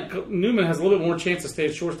sounds like Newman has a little bit more chance to stay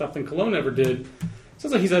at shortstop than Colon ever did. It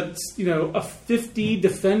sounds like he's a 50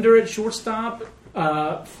 defender at shortstop.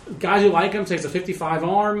 Guys who like him say it's a 55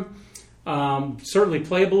 arm. Certainly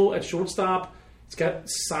playable at shortstop. He's got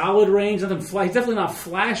solid range. He's definitely not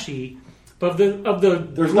flashy. But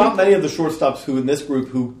there's not many of the shortstops who in this group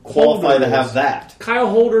who qualify to have that. Kyle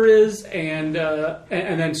Holder is, and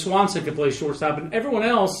then Swanson can play shortstop, and everyone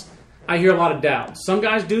else, I hear a lot of doubt. Some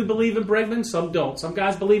guys do believe in Bregman, some don't. Some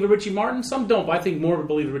guys believe in Richie Martin, some don't. But I think more would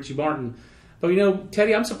believe in Richie Martin. But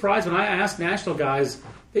Teddy, I'm surprised when I ask national guys,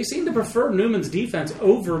 they seem to prefer Newman's defense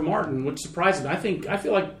over Martin, which surprises me. I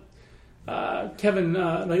feel like Kevin,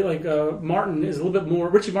 Martin is a little bit more.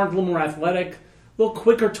 Richie Martin's a little more athletic, a little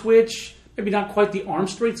quicker twitch. Maybe not quite the arm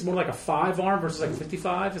strength. It's more like a 5 arm versus like a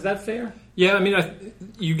 55. Is that fair? Yeah, I mean,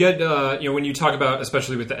 you get when you talk about,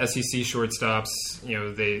 especially with the SEC shortstops,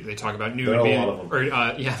 they talk about Newman being,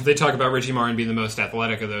 they talk about Richie Martin being the most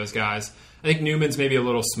athletic of those guys. I think Newman's maybe a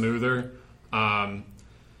little smoother. I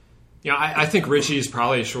think Richie is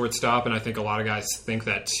probably a shortstop, and I think a lot of guys think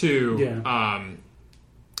that too. Yeah.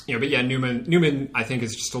 But yeah, Newman I think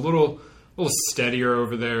is just a little steadier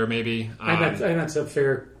over there, maybe. And that's a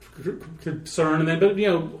fair concern. And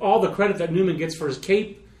then, all the credit that Newman gets for his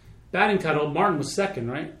Cape batting title, Martin was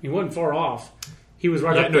second, right? He wasn't far off. He was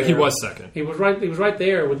right up there. No, he was second. He was right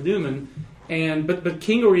there with Newman. But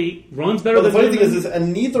Kingery runs better than Newman. But the funny thing is,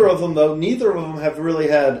 and neither of them have really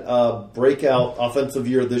had a breakout offensive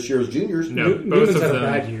year this year as juniors. No, Newman's had a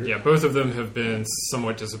bad year. Yeah, both of them have been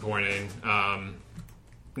somewhat disappointing.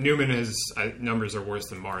 Newman numbers are worse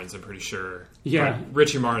than Martin's, I'm pretty sure. Yeah. But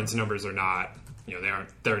Richie Martin's numbers are not.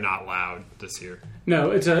 They're not loud this year.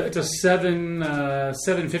 No, it's a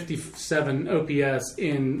 757 OPS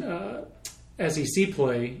in SEC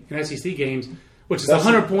play in SEC games, which is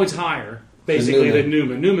 100 points higher basically than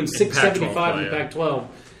Newman. Newman's 675 in the Pac-12,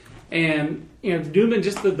 and Newman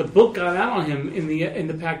just the book got out on him in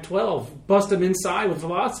the Pac-12, bust him inside with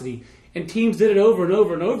velocity, and teams did it over and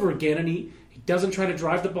over and over again, and he doesn't try to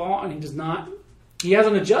drive the ball, and he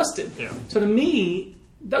hasn't adjusted. Yeah. So to me,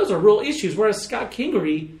 those are real issues. Whereas Scott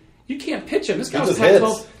Kingery, you can't pitch him. This guy was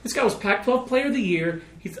Pac-12 Player of the Year.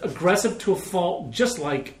 He's aggressive to a fault, just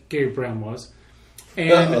like Gary Brown was.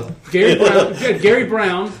 And Gary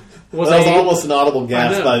Brown was almost an audible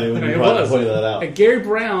gasp by me when you pointed that out. And Gary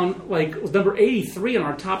Brown was number 83 in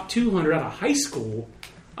our top 200 out of high school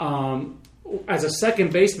as a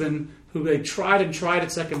second baseman who they tried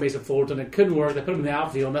at second base at Fullerton. It couldn't work. They put him in the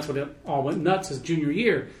outfield, and that's when it all went nuts his junior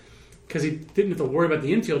year, because he didn't have to worry about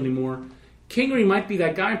the infield anymore. Kingery might be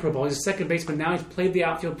that guy in pro ball. He's a second baseman now. He's played the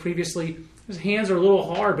outfield previously. His hands are a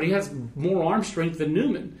little hard, but he has more arm strength than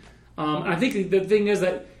Newman. And I think the thing is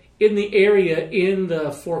that in the area, in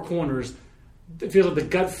the four corners, it feels like the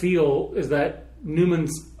gut feel is that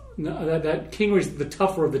that Kingery's the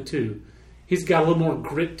tougher of the two. He's got a little more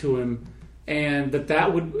grit to him, and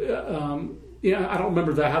that would, I don't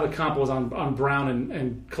remember how the comp was on Brown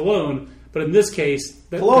and Colon. But in this case...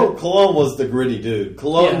 Colon was the gritty dude.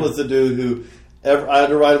 Colon was the dude who I had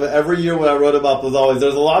to write them every year when I wrote them up. Was always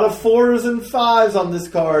there's a lot of 4s and 5s on this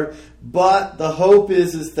card, but the hope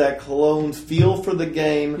is that Cologne's feel for the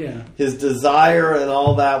game, his desire, and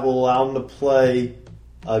all that will allow him to play,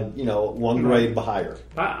 one grade higher.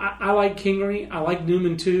 I like Kingery. I like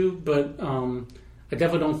Newman too, but I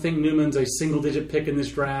definitely don't think Newman's a single-digit pick in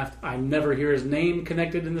this draft. I never hear his name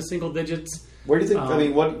connected in the single digits. Where do you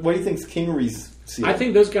think? What do you think's Kingery's ceiling? I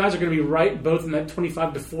think those guys are going to be right both in that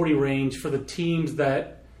 25 to 40 range for the teams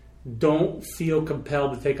that don't feel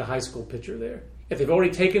compelled to take a high school pitcher there. If they've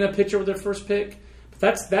already taken a pitcher with their first pick,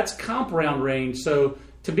 that's comp round range. So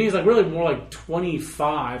to me, it's like really more like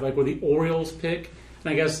 25, like where the Orioles pick.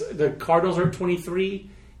 And I guess the Cardinals are at 23.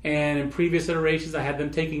 And in previous iterations, I had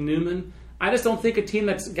them taking Newman. I just don't think a team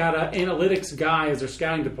that's got an analytics guy as their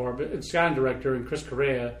scouting director, and Chris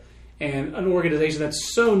Correa, and an organization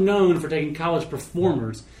that's so known for taking college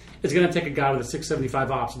performers is going to take a guy with a 675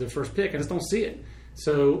 ops with their first pick. I just don't see it.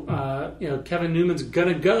 So, Kevin Newman's going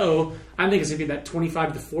to go. I think it's going to be in that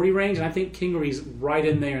 25 to 40 range, and I think Kingery's right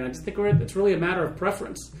in there. And I just think it's really a matter of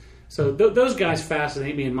preference. So those guys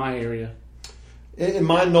fascinate me in my area. In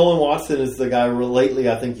mine, Nolan Watson is the guy lately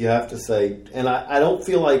I think you have to say. And I don't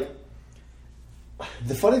feel like...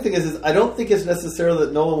 The funny thing is I don't think it's necessarily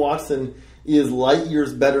that Nolan Watson is light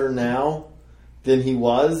years better now than he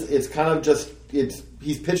was. It's kind of just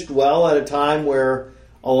he's pitched well at a time where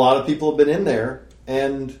a lot of people have been in there,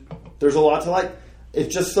 and there's a lot to like.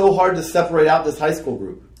 It's just so hard to separate out this high school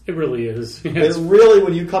group. It really is. It's really,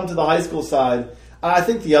 when you come to the high school side, I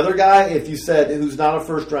think the other guy, if you said who's not a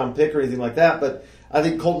first round pick or anything like that, but I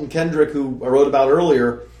think Colton Kendrick, who I wrote about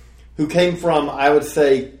earlier, who came from, I would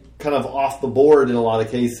say, kind of off the board in a lot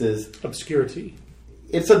of cases. Obscurity.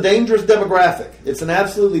 It's a dangerous demographic. It's an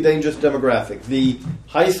absolutely dangerous demographic. The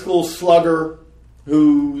high school slugger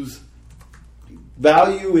whose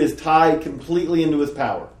value is tied completely into his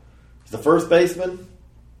power. He's the first baseman.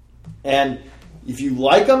 And if you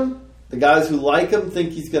like him, the guys who like him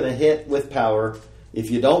think he's going to hit with power.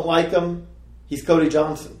 If you don't like him, he's Cody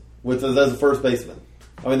Johnson as a first baseman.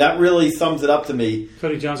 I mean, that really sums it up to me.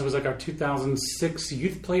 Cody Johnson was like our 2006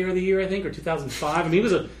 Youth Player of the Year, I think, or 2005. I mean, he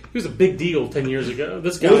was a big deal 10 years ago.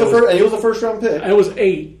 This guy he was a first round pick. It was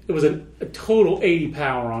 8. It was a total 80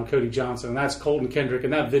 power on Cody Johnson, and that's Colton Kendrick,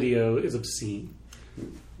 and that video is obscene.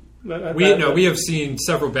 We have seen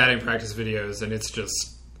several batting practice videos, and it's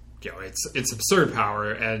just it's absurd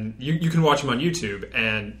power, and you can watch them on YouTube,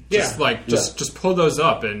 and just pull those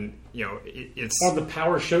up, and it's on the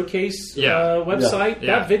Power Showcase website.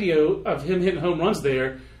 That video of him hitting home runs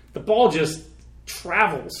there, the ball just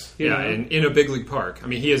travels. And in a big league park. I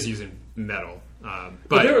mean, he is using metal.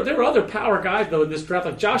 But there are other power guys though in this draft,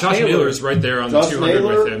 like Josh Naylor is right there on the 200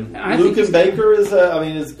 with him. Lucas Baker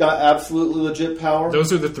has got absolutely legit power.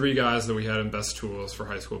 Those are the three guys that we had in best tools for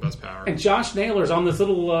high school best power. And Josh Naylor's on this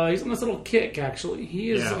little he's on this little kick actually. He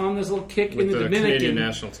is on this little kick with in the Dominican Canadian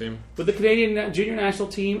national team. With the Canadian junior national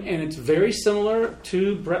team, and it's very similar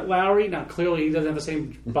to Brett Lowry. Now clearly he doesn't have the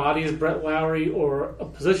same body as Brett Lowry or a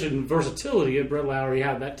position versatility that Brett Lowry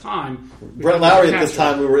had at that time. Brett Lowry at this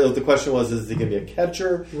time the question was, is he going to be a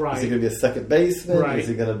catcher? Right. Is he going to be a second baseman? Right. Is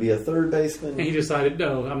he going to be a third baseman? And he decided,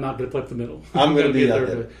 no, I'm not going to play up the middle. I'm going to be a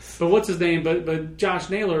third. But what's his name? But Josh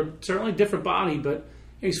Naylor, certainly different body, but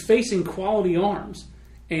he's facing quality arms.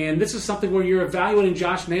 And this is something where you're evaluating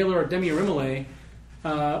Josh Naylor or Demi Rimole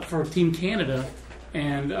for Team Canada.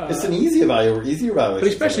 And it's an easy evaluation. But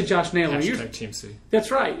especially Josh Naylor. Team C. That's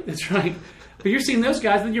right. But you're seeing those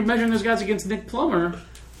guys, then you're measuring those guys against Nick Plummer.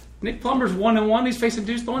 Nick Plummer's 1-1. He's facing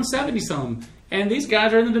dudes throwing 70-some. And these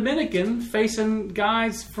guys are in the Dominican facing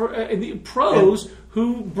guys in the pros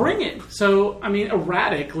who bring it. So, I mean,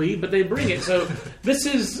 erratically, but they bring it. So this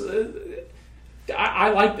is...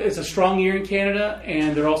 I like it's a strong year in Canada,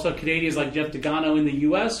 and there are also Canadians like Jeff Degano in the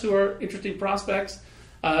U.S. who are interesting prospects.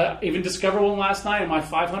 Even discovered one last night in my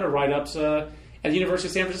 500 write-ups at the University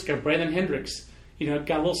of San Francisco. Brandon Hendricks, got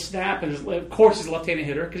a little snap, and of course he's a left-handed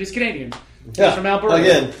hitter because he's Canadian. He's from Alberta.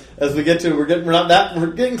 Again, as we get to, we're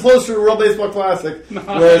getting closer to World Baseball Classic,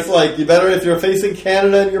 where it's like you better, if you're facing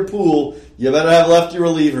Canada in your pool, you better have lefty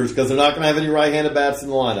relievers because they're not going to have any right-handed bats in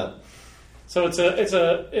the lineup. So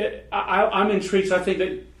I'm intrigued. So I think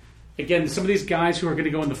that, again, some of these guys who are going to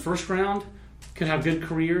go in the first round could have good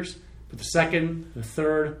careers, but the second, the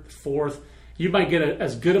third, the fourth, you might get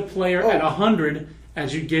as good a player at 100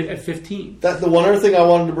 as you get at 15. The one other thing I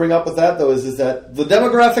wanted to bring up with that, though, is that the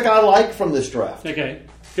demographic I like from this draft. Okay.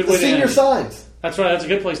 Good way to end. The senior signs. That's right. That's a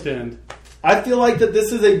good place to end. I feel like that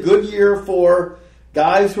this is a good year for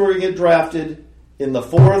guys who are going to get drafted in the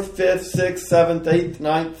 4th, 5th, 6th, 7th, 8th,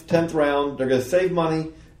 9th, 10th round. They're going to save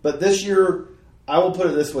money. But this year, I will put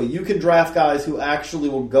it this way: you can draft guys who actually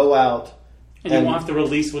will go out and you won't have to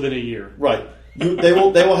release within a year. Right. They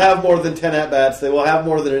will have more than 10 at-bats. They will have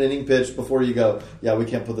more than an inning pitch before you go, yeah, we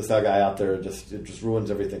can't put this guy out there. It just ruins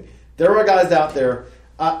everything. There are guys out there.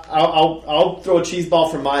 I'll throw a cheese ball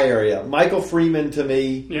from my area. Michael Freeman, to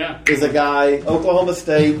me, is a guy, Oklahoma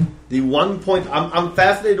State, the 1 point. I'm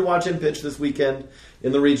fascinated to watch him pitch this weekend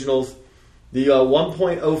in the regionals. The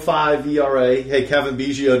 1.05 ERA. Hey, Kevin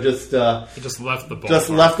Biggio just left the ballpark. Just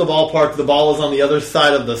left the ballpark. The ball is on the other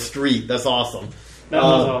side of the street. That's awesome. That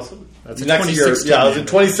was awesome. That's next year. Yeah, it was in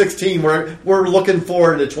 2016. We're looking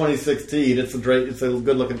forward to 2016. It's a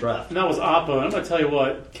good looking draft. And that was Oppo. And I'm going to tell you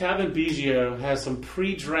what, Kevin Biggio has some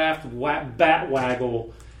pre-draft bat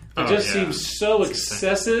waggle. It seems so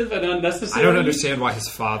excessive and unnecessary. I don't understand why his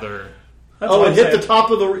father. It hit the top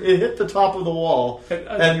of the wall,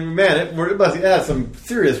 and man, it must have some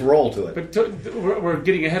serious roll to it. But we're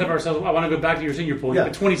getting ahead of ourselves. I want to go back to your senior point. Yeah.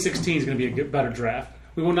 But 2016 is going to be a better draft.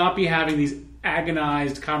 We will not be having these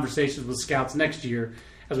agonized conversations with scouts next year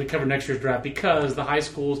as we cover next year's draft because the high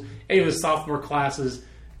schools, any of the sophomore classes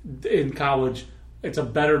in college, it's a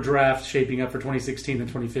better draft shaping up for 2016 than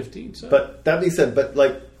 2015. So. But that being said,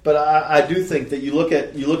 but I do think that you look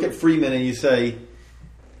at Freeman and you say,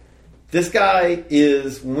 this guy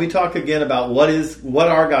is, when we talk again about what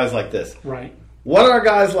are guys like this? Right. What are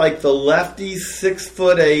guys like the lefty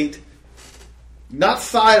 6'8", not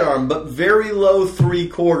sidearm, but very low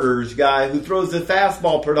 3/4 guy who throws the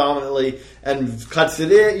fastball predominantly and cuts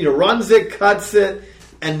it in, runs it, cuts it,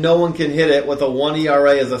 and no one can hit it with a 1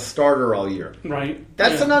 ERA as a starter all year. Right.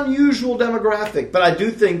 That's an unusual demographic, but I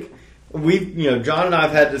do think John and I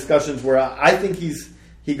have had discussions where I think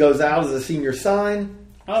he goes out as a senior sign.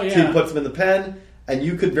 Oh yeah. Team puts him in the pen, and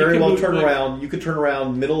you could very well turn around. You could turn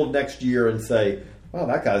around middle of next year and say, "Well,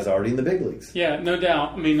 that guy's already in the big leagues." Yeah, no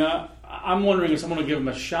doubt. I mean, I'm wondering if someone will give him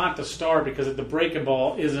a shot to start because the breaking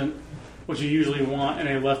ball isn't what you usually want in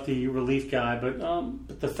a lefty relief guy, but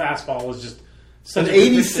the fastball is just such an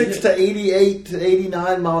 86 to 88 to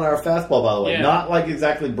 89 mile an hour fastball. By the way, not like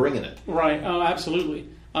exactly bringing it. Right. Oh, absolutely.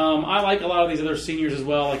 I like a lot of these other seniors as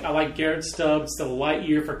well. Like I like Garrett Stubbs. Still a light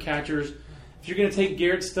year for catchers. If you're going to take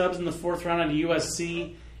Garrett Stubbs in the 4th round out of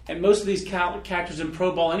USC, and most of these catchers in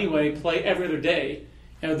pro ball anyway play every other day.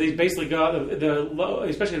 They basically go out the low,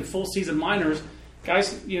 especially in full season minors.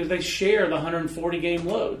 Guys, they share the 140 game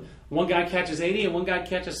load. One guy catches 80 and one guy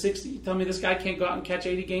catches 60. You tell me this guy can't go out and catch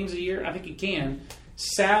 80 games a year? I think he can.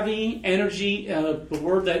 Savvy, energy, the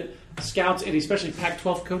word that scouts and especially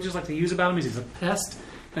Pac-12 coaches like to use about him is he's a pest.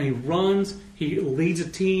 And he runs. He leads a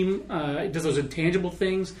team. He does those intangible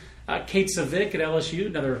things. Kate Savick at LSU,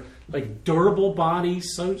 another durable body,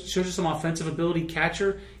 shows you some offensive ability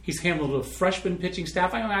catcher. He's handled a freshman pitching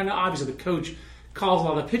staff. I know obviously the coach calls a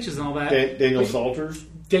lot of the pitches and all that. Daniel Salters?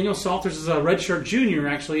 Daniel Salters is a redshirt junior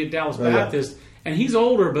actually at Dallas Baptist. Yeah. And he's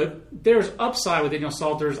older, but there's upside with Daniel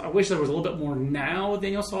Salters. I wish there was a little bit more now with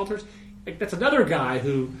Daniel Salters. That's another guy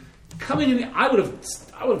who, coming in, I would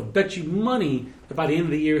have bet you money that by the end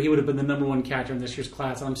of the year he would have been the number 1 catcher in this year's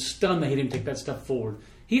class. And I'm stunned that he didn't take that step forward.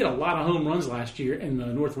 He had a lot of home runs last year in the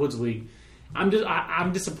Northwoods League. I'm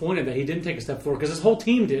disappointed that he didn't take a step forward because his whole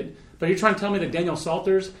team did. But you're trying to tell me that Daniel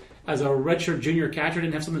Salters, as a redshirt junior catcher,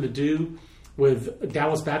 didn't have something to do with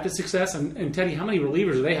Dallas Baptist success? And Teddy, how many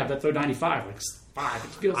relievers do they have that throw 95? 5. It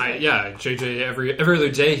feels like. Yeah, JJ, every other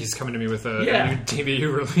day he's coming to me with a new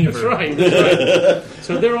DBU reliever. That's right.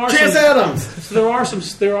 So there are Chance Adams. So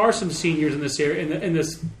there are some seniors in this area in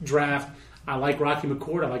this draft. I like Rocky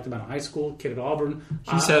McCord. I liked him out of high school, kid at Auburn.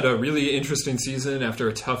 He's had a really interesting season after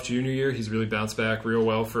a tough junior year. He's really bounced back real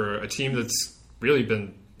well for a team that's really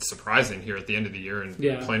been surprising here at the end of the year and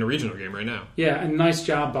playing a regional game right now. Yeah, and nice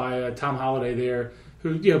job by Tom Holliday there,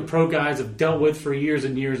 who pro guys have dealt with for years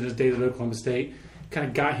and years in his days at Oklahoma State. Kind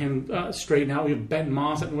of got him straightened out. We have Benton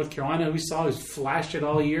Moss at North Carolina, who we saw who's flashed it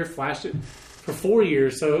all year, flashed it for 4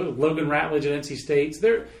 years. So Logan Ratledge at NC State.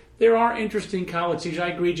 So there are interesting college teams. I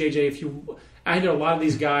agree, JJ. I know a lot of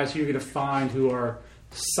these guys who you're going to find who are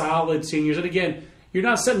solid seniors. And again, you're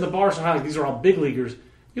not setting the bar so high like these are all big leaguers.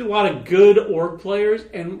 You have a lot of good org players,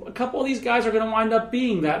 and a couple of these guys are going to wind up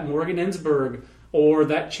being that Morgan Ensberg or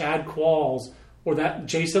that Chad Qualls or that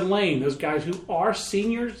Jason Lane. Those guys who are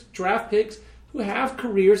seniors, draft picks, who have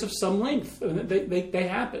careers of some length. They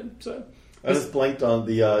happen. So I just blanked on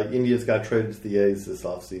the Indians got traded to the A's this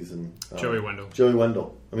offseason. Joey Wendell. Joey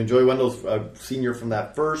Wendell's a senior from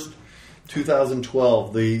that first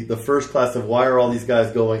 2012, the first class of why are all these guys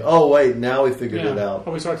going, oh, wait, now we figured it out.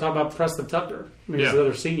 We started talking about Preston Tucker. He's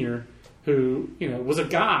another senior who was a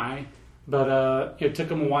guy, but it took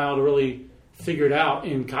him a while to really figured out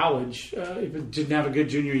in college. Didn't have a good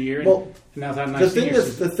junior year. Well, and now had a nice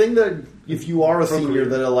the thing that if you are a senior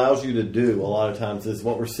that allows you to do a lot of times is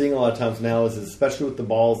what we're seeing a lot of times now is especially with the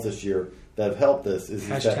balls this year that have helped this is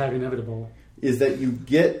hashtag inevitable. Is that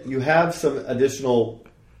you have some additional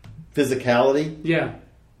physicality. Yeah.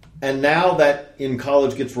 And now that in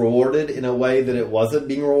college gets rewarded in a way that it wasn't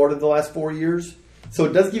being rewarded the last 4 years. So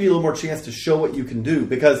it does give you a little more chance to show what you can do.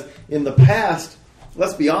 Because in the past,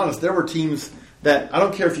 let's be honest, there were teams that, I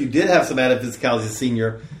don't care if you did have some added physicality as a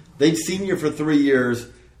senior, they'd senior for 3 years.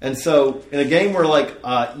 And so in a game where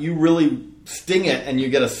you really sting it and you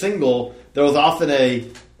get a single, there was often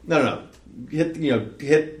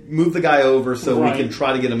move the guy over so we can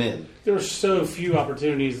try to get him in. There were so few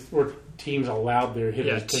opportunities where teams allowed their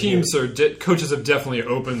hitters. Yeah, coaches have definitely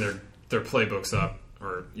opened their playbooks up,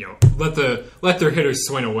 or let their hitters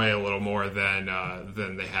swing away a little more than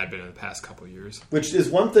they had been in the past couple of years. Which is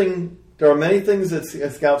one thing. There are many things that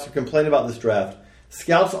scouts are complaining about this draft.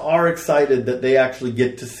 Scouts are excited that they actually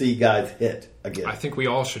get to see guys hit again. I think we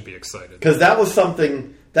all should be excited because that was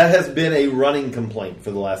something that has been a running complaint for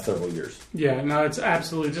the last several years. Yeah, no, it's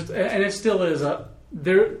absolutely and it still is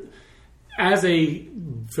there. As a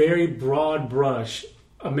very broad brush,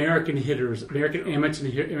 American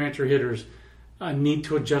amateur hitters need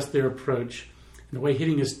to adjust their approach. And the way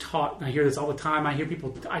hitting is taught, and I hear this all the time.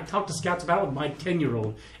 I talk to scouts about it with my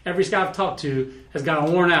 10-year-old. Every scout I've talked to has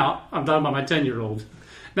gotten worn out. I'm talking about my 10-year-old.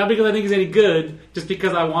 Not because I think he's any good, just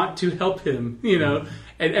because I want to help him,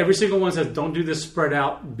 And every single one says, don't do this spread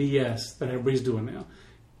out BS that everybody's doing now.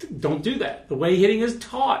 Don't do that. The way hitting is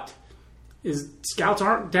taught is scouts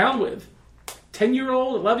aren't down with.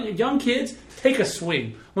 10-year-old, 11, young kids, take a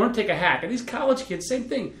swing. Learn to take a hack. And these college kids, same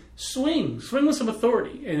thing. Swing with some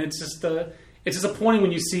authority. And it's just disappointing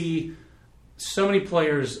when you see so many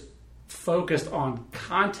players focused on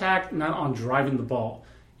contact, not on driving the ball.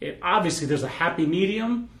 Obviously, there's a happy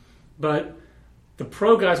medium, but the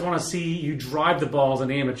pro guys want to see you drive the ball as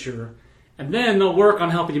an amateur. And then they'll work on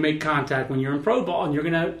helping you make contact when you're in pro ball, and you're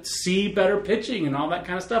going to see better pitching and all that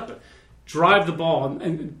kind of stuff. But drive the ball.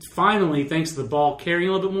 And finally, thanks to the ball carrying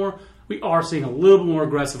a little bit more, we are seeing a little bit more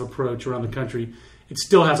aggressive approach around the country. It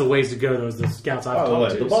still has a ways to go, though, as the scouts I've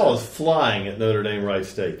talked to. The ball is flying at Notre Dame Wright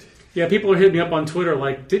State. Yeah, people are hitting me up on Twitter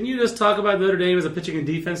like, didn't you just talk about Notre Dame as a pitching and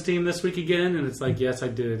defense team this week again? And it's like, yes, I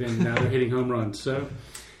did. And now they're hitting home runs. So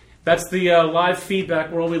that's the live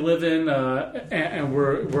feedback world we live in. And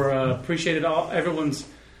we're appreciated everyone's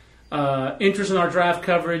interest in our draft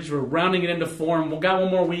coverage. We're rounding it into form. We've got one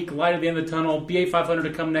more week, light at the end of the tunnel. BA 500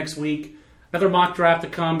 to come next week. Another mock draft to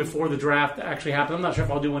come before the draft actually happens. I'm not sure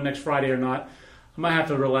if I'll do one next Friday or not. I might have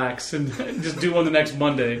to relax and just do one the next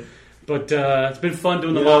Monday. But it's been fun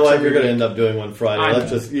doing the mocks. You're going to end up doing one Friday.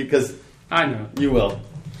 Because I know. You will.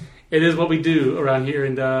 It is what we do around here.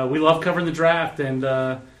 And we love covering the draft.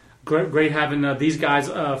 And great having these guys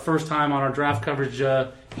first time on our draft coverage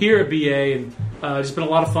here at BA. And it's been a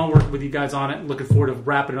lot of fun working with you guys on it. Looking forward to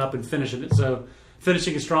wrapping it up and finishing it. So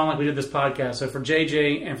finishing it strong like we did this podcast. So for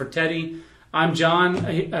JJ and for Teddy, I'm John.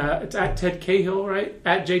 It's at Ted Cahill, right?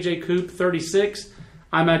 At JJ Coop 36.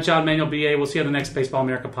 I'm at John Manuel BA. We'll see you on the next Baseball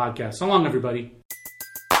America podcast. So long, everybody.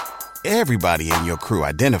 Everybody in your crew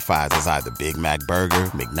identifies as either Big Mac Burger,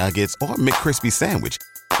 McNuggets, or McCrispy Sandwich.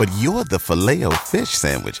 But you're the Filet-O-Fish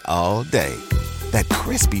Sandwich all day. That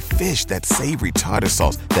crispy fish, that savory tartar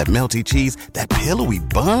sauce, that melty cheese, that pillowy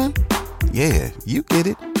bun. Yeah, you get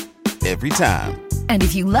it. Every time. And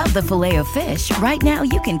if you love the Filet-O-Fish, right now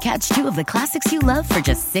you can catch two of the classics you love for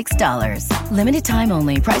just $6. Limited time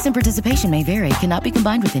only. Price and participation may vary. Cannot be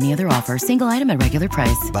combined with any other offer. Single item at regular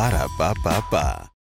price. Ba-da-ba-ba-ba.